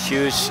 That's a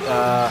huge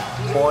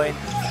point.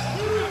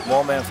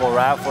 moment for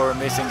Radford,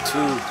 missing 2.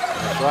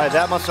 That's right,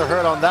 that must have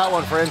hurt on that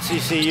one for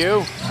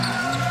NCCU.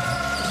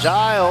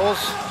 Giles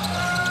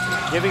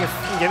giving a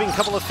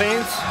couple of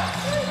feints.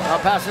 Now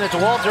passing it to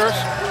Walters.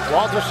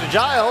 Walters to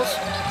Giles.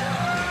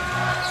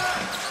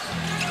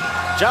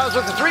 Giles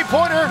with the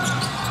 3-pointer.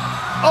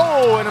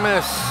 Oh, and a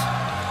miss.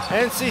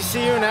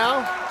 NCCU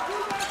now.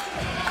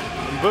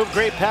 Boop,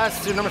 great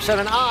pass to number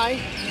 7,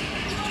 I.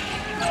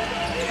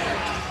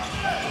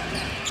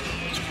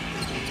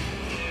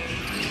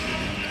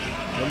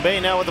 Bay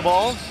now with the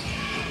ball.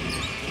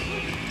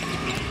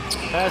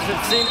 Pass it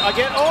seen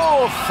again.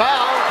 Oh,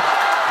 foul.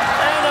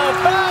 And a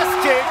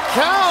basket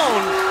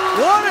count.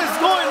 What is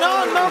going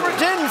on, number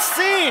 10,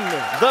 Scene?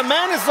 The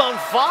man is on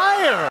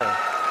fire.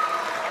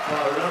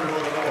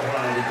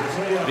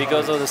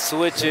 Because of the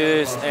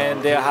switches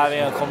and they're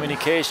having a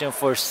communication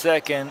for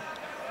second.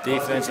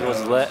 Defense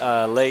was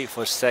late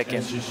for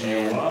second,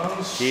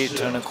 and he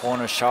turned the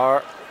corner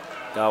sharp.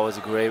 That was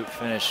a great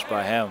finish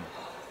by him.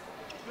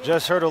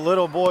 Just heard a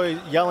little boy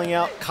yelling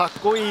out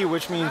 "kakkoi,"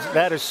 which means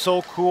that is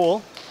so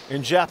cool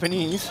in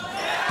Japanese.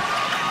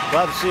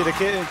 Glad to see the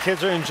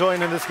kids are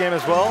enjoying in this game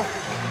as well.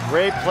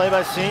 Great play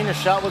by Scene. A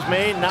shot was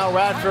made. Now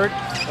Radford.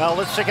 Now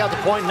let's check out the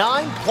point.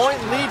 9-point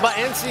lead by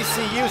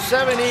NCCU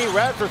 70.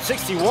 Radford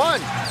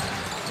 61.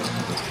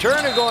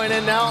 Turner going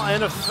in now,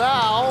 and a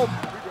foul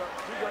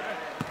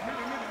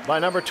by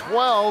number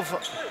 12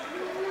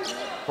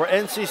 for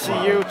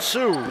NCCU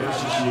 2.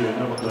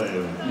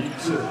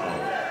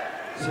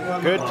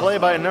 Good play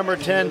by number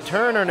 10,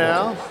 Turner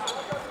now.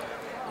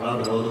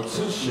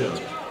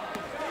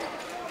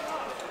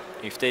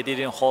 If they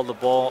didn't hold the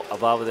ball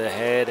above their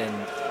head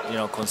and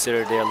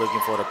consider they're looking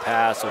for the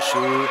pass or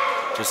shoot,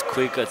 just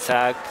quick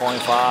attack,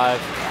 0.5,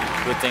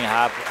 good thing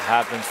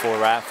happened for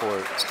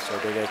Radford. So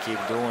they gotta keep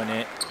doing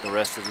it the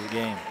rest of the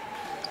game.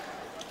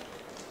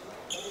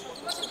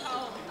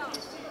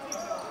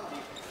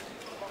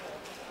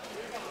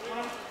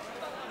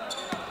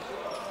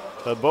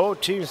 But both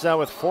teams now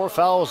with 4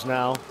 fouls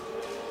now.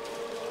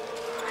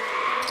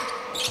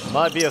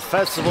 Might be a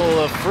festival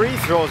of free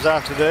throws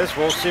after this.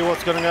 We'll see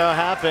what's going to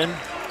happen.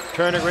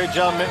 Turner, great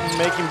job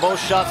making both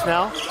shots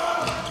now.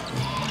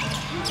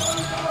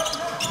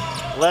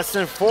 Less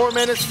than 4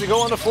 minutes to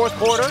go in the 4th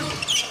quarter.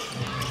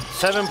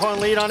 7-point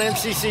lead on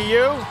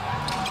NCCU.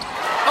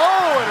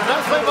 Oh, and a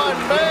nice play by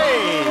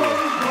May.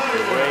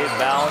 Great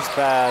bounce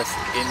pass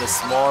in the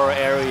smaller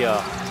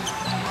area.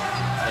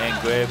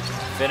 And great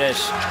finish.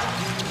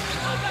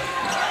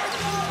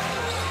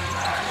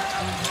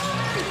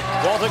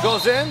 Walter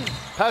goes in,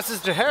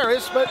 passes to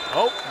Harris, but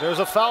oh, there's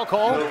a foul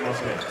call.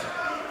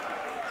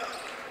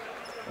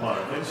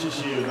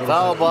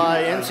 Foul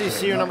by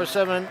NCCU number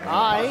 7,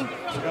 I.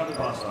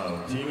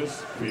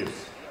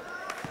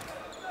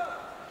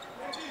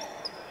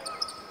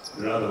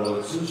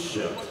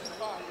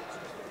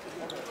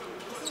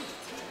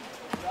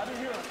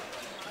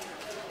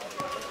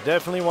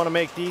 Definitely want to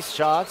make these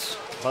shots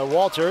by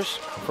Walters.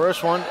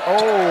 First one,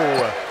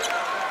 oh,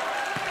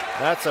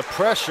 that's a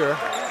pressure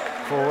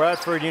for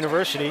Radford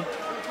University.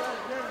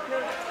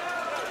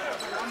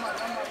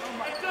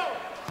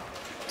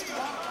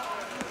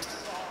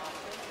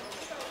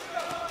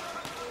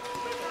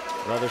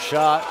 Another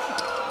shot.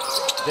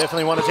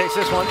 Definitely want to take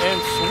this one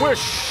and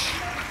swish.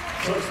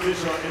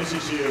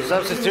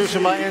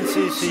 Substitution by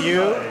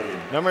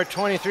NCCU. Number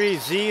 23,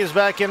 Z is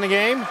back in the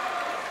game.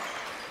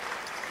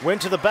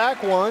 Went to the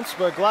back once,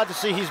 but glad to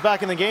see he's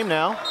back in the game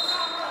now.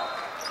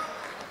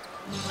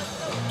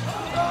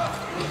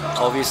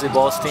 Obviously,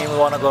 both teams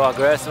want to go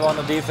aggressive on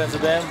the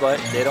defensive end, but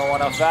they don't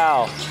want to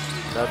foul.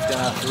 That's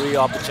going to free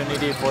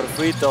opportunity for the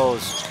free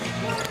throws.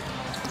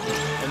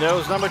 And there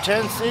was number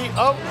 10, C.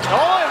 Oh,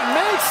 it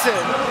makes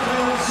it!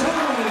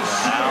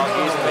 Now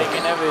he's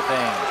making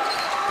everything.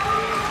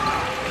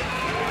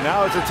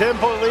 Now it's a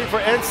 10-point lead for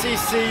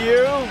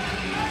NCCU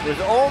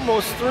with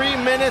almost 3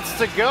 minutes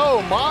to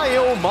go. My,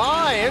 oh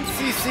my,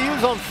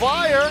 NCCU's on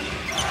fire.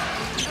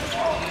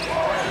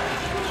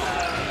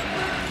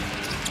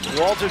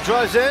 Walter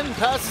drives in,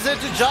 passes it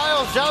to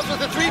Giles. Giles with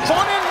a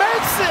 3-pointer and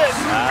makes it!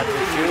 That's a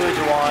huge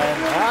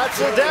one. That's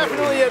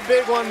definitely a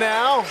big one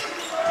now.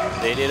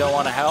 They didn't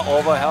want to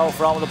overhelp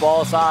from the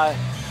ball side.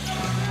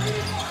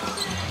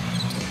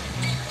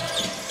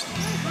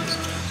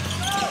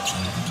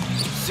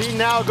 See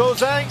now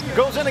goes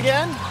in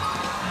again.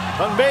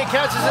 Bay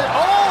catches it.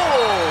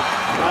 Oh!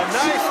 A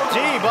nice D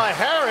by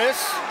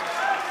Harris.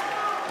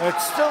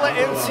 It's still an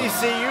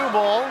NCCU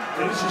ball.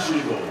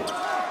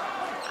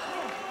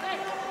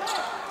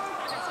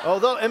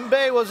 Although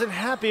Mbaye wasn't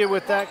happy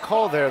with that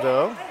call there,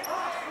 though.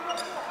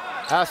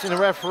 Asking the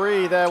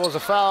referee that was a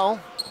foul.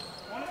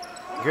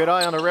 Good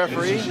eye on the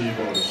referee.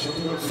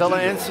 Still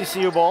an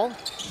NCCU ball.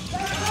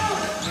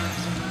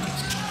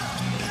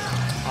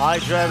 I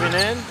driving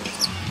in.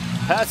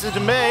 Passes to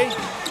May.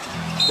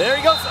 There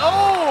he goes.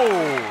 Oh!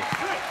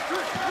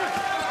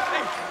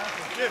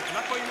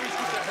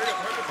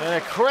 And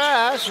a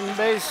crash, and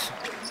Bay's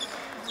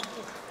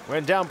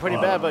went down pretty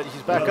bad, but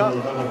he's back up.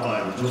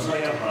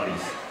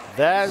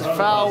 That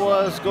foul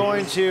was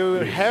going to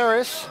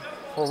Harris.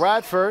 for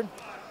Radford.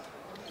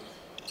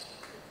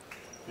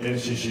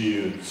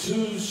 NCCU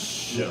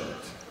 2-shot.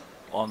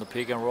 On the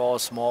pick and roll,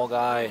 small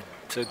guy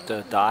took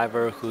the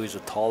diver, who is a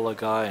taller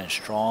guy and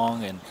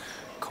strong, and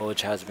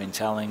coach has been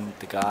telling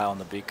the guy on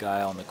the big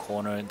guy on the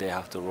corner they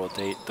have to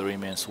rotate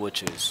 3-man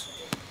switches.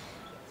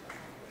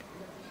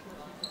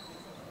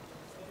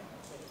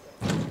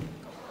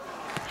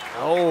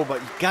 Oh, but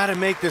you got to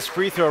make this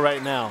free throw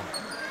right now.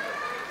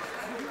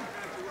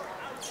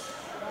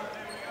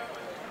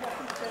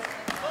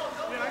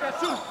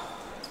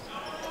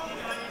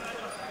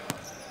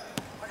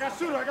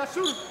 I got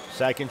shooter.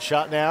 Second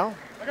shot now.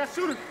 I got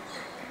shooter.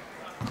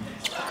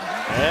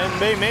 And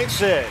Bay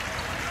makes it.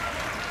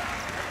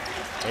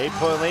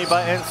 8-point lead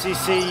by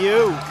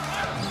NCCU.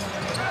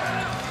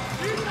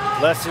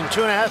 Less than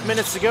 2.5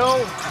 minutes to go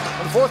in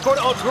the fourth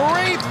quarter. Oh,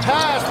 great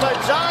pass by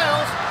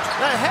Giles.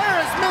 Now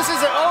Harris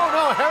misses it. Oh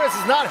no, Harris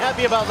is not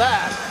happy about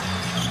that.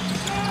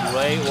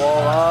 Great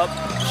wall up,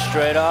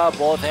 straight up,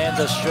 both hands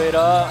are straight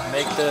up,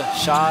 make the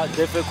shot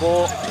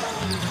difficult.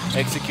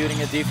 Executing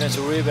a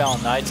defensive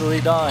rebound, nicely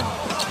done.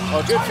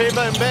 Oh, good fade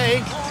by Bay.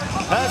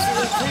 Passes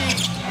the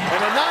feet, and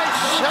a nice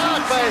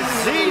shot by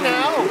Z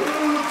now.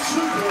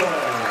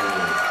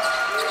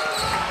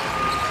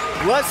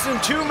 Less than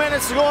 2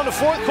 minutes to go in the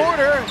fourth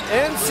quarter.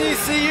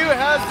 NCCU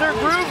has their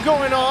groove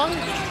going on.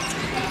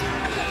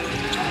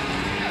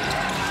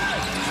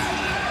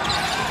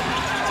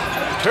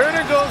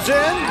 Turner goes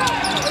in,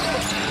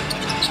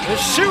 and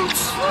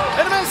shoots,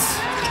 and a miss.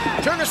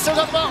 Turner still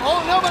got the ball.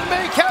 Oh no, but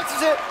May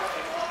catches it.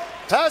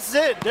 Passes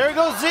it, there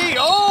goes Z.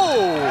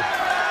 Oh!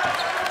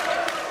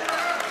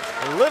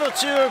 A little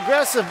too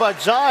aggressive by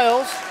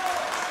Giles.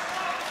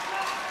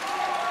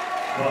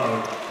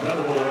 Well,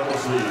 another ball,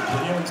 obviously,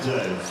 Kenyon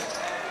James.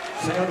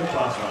 Second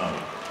pass round.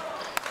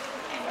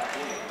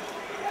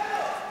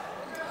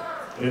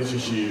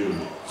 NCCU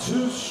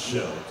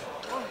 2-shot.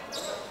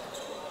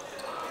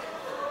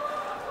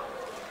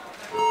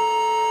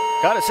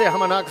 Gotta say,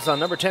 Hamanaka's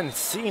number 10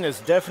 scene is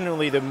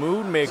definitely the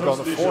mood maker on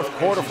the fourth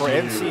quarter for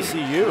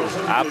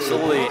NCCU.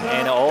 Absolutely,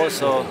 and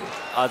also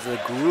as a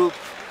group,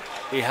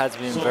 he has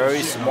been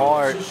very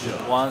smart.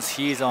 Once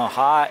he's on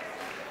hot,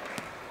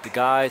 the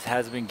guys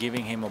has been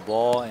giving him a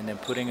ball and then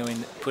put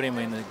him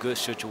in a good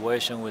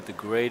situation with a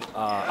great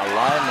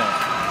alignment.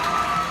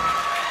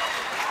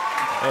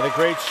 And a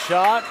great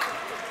shot.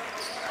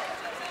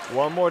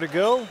 One more to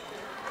go.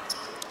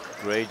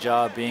 Great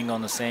job being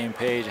on the same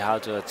page how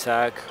to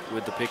attack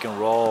with the pick and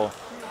roll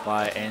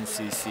by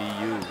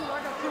NCCU.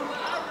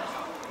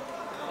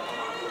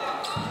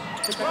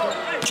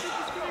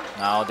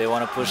 Now they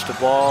want to push the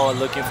ball,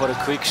 looking for the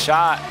quick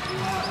shot.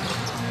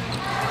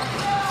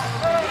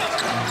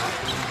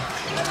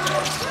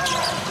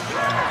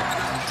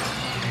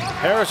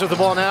 Harris with the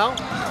ball now,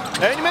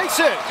 and he makes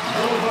it.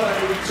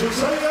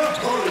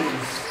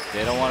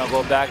 They don't want to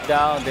go back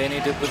down. They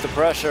need to put the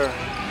pressure.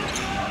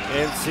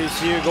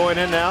 NCCU going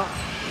in now.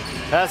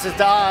 Passes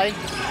to I.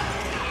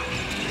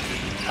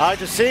 I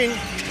to Singh.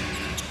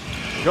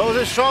 Goes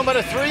in strong, but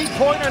a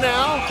three-pointer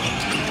now.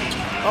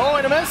 Oh,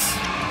 and a miss.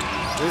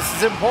 This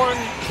is important.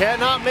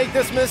 Cannot make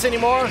this miss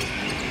anymore.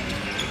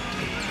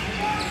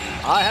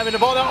 I having the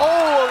ball now.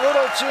 Oh, a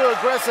little too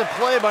aggressive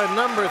play by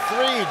number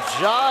 3,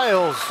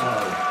 Giles.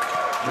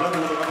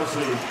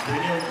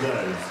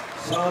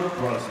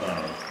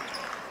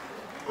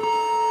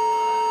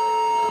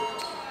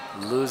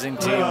 Losing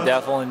team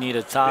definitely need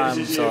a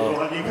time,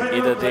 so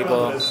either they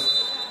go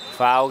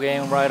foul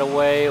game right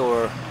away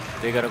or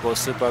they're gonna go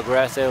super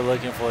aggressive,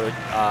 looking for the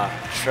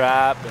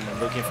trap and then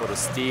looking for the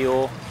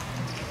steal.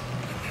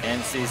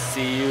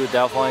 NCCU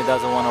definitely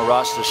doesn't want to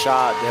rush the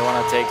shot. They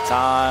want to take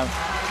time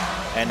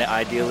and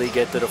ideally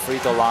get to the free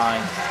throw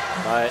line.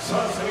 But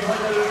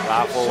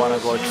Radford want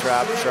to go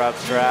trap, trap,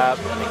 trap,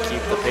 and then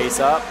keep the pace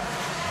up.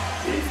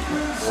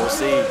 We'll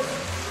see.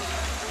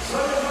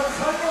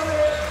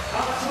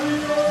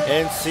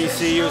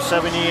 NCCU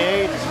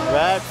 78,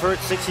 Radford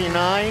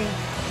 69. A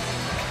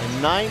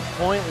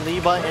 9-point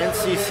lead by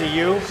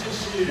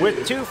NCCU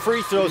with 2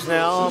 free throws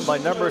now by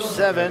number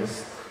 7,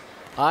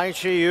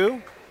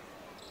 IHU.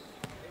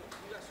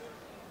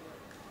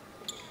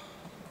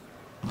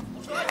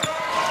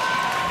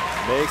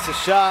 Makes a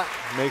shot,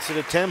 makes it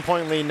a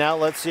 10-point lead now.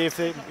 Let's see if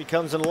it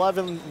becomes an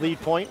 11 lead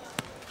point.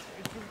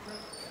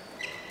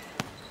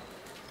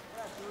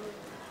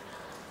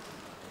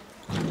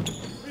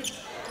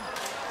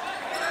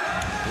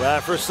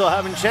 Radford still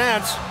having a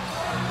chance.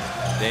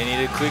 They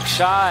need a quick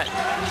shot.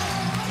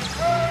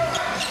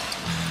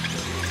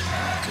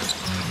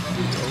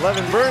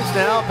 11 Burns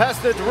now,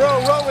 pass it to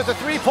Rowe with a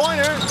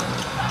three-pointer.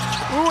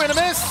 Ooh, and a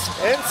miss.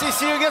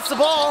 NCCU gets the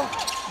ball.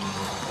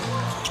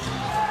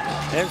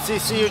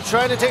 NCCU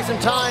trying to take some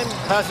time.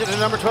 Pass it to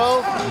number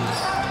 12.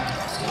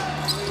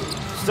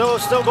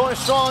 Still going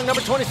strong,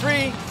 number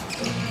 23.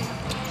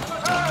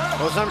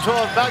 Goes number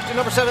 12, back to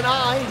number 7,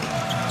 I.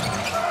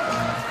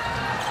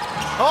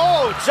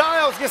 Oh,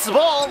 Giles gets the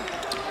ball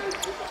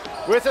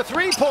with a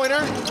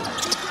three-pointer.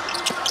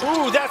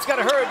 Ooh, that's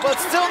gotta hurt, but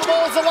still the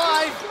ball's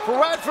alive for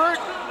Radford.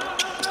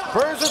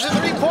 Burns with a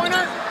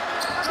three-pointer.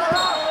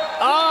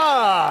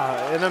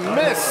 And a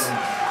miss.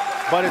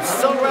 But it's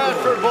still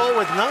Radford ball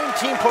with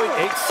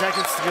 19.8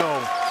 seconds to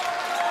go.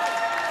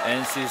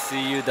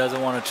 NCCU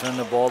doesn't want to turn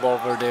the ball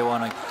over. They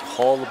want to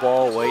hold the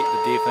ball, wait,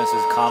 the defense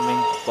is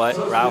coming. But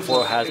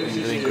Radford has been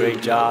doing a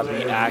great job,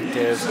 being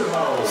active,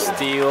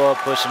 steal,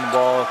 pushing the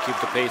ball, keep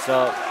the pace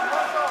up.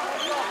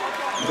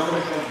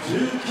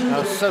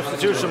 Now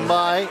substitution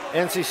by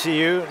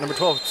NCCU. Number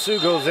 12, Sue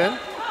goes in.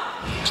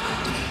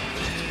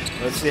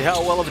 Let's see how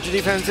well of a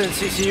defense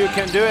NCCU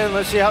can do, and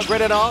let's see how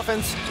great an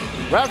offense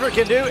Radford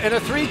can do. And a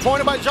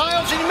three-pointer by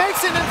Giles, and he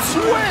makes it and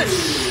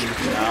swish!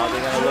 Now they're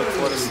going to look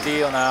for the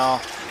steal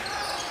now.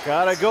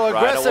 Gotta go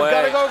aggressive,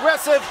 gotta go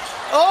aggressive.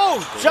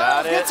 Oh,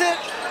 Giles gets it.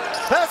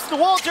 Pass to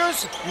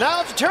Walters,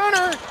 now to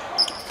Turner.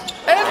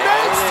 And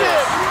makes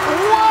it!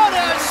 What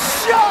a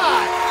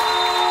shot!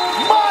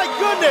 My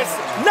goodness!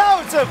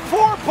 Now it's a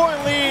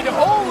 4-point lead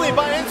only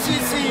by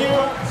NCCU.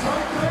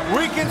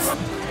 We can...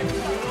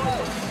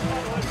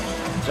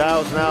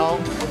 Giles now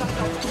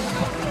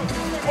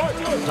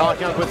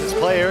talking with his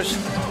players.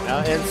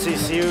 Now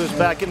NCCU is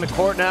back in the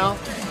court now.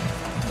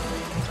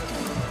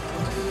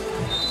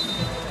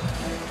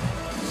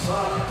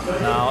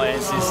 Now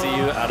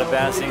NCCU out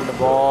advancing the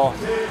ball.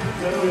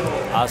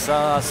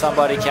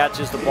 Somebody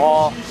catches the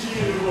ball,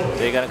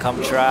 they're gonna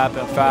come trap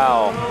and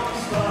foul.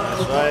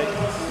 That's right.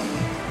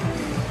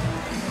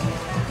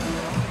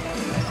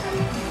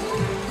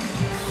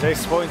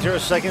 6.0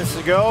 seconds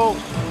to go.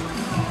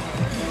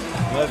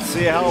 Let's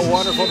see how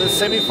wonderful the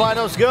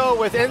semifinals go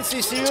with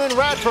NCCU and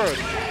Radford.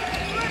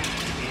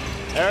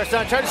 Harris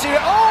now trying to see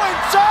it. Oh, and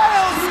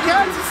Giles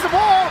catches the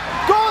ball,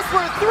 goes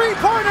for a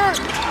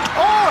three-pointer.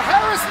 Oh,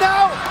 Harris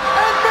now,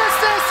 and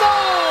misses.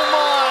 Oh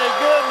my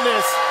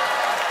goodness.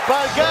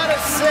 But I gotta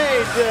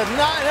say, the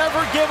not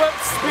ever give up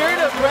spirit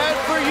of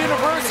Radford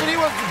University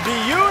was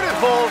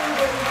beautiful.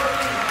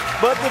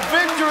 But the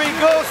victory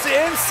goes to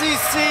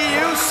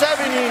NCCU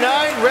 79,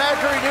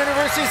 Radford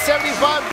University 75.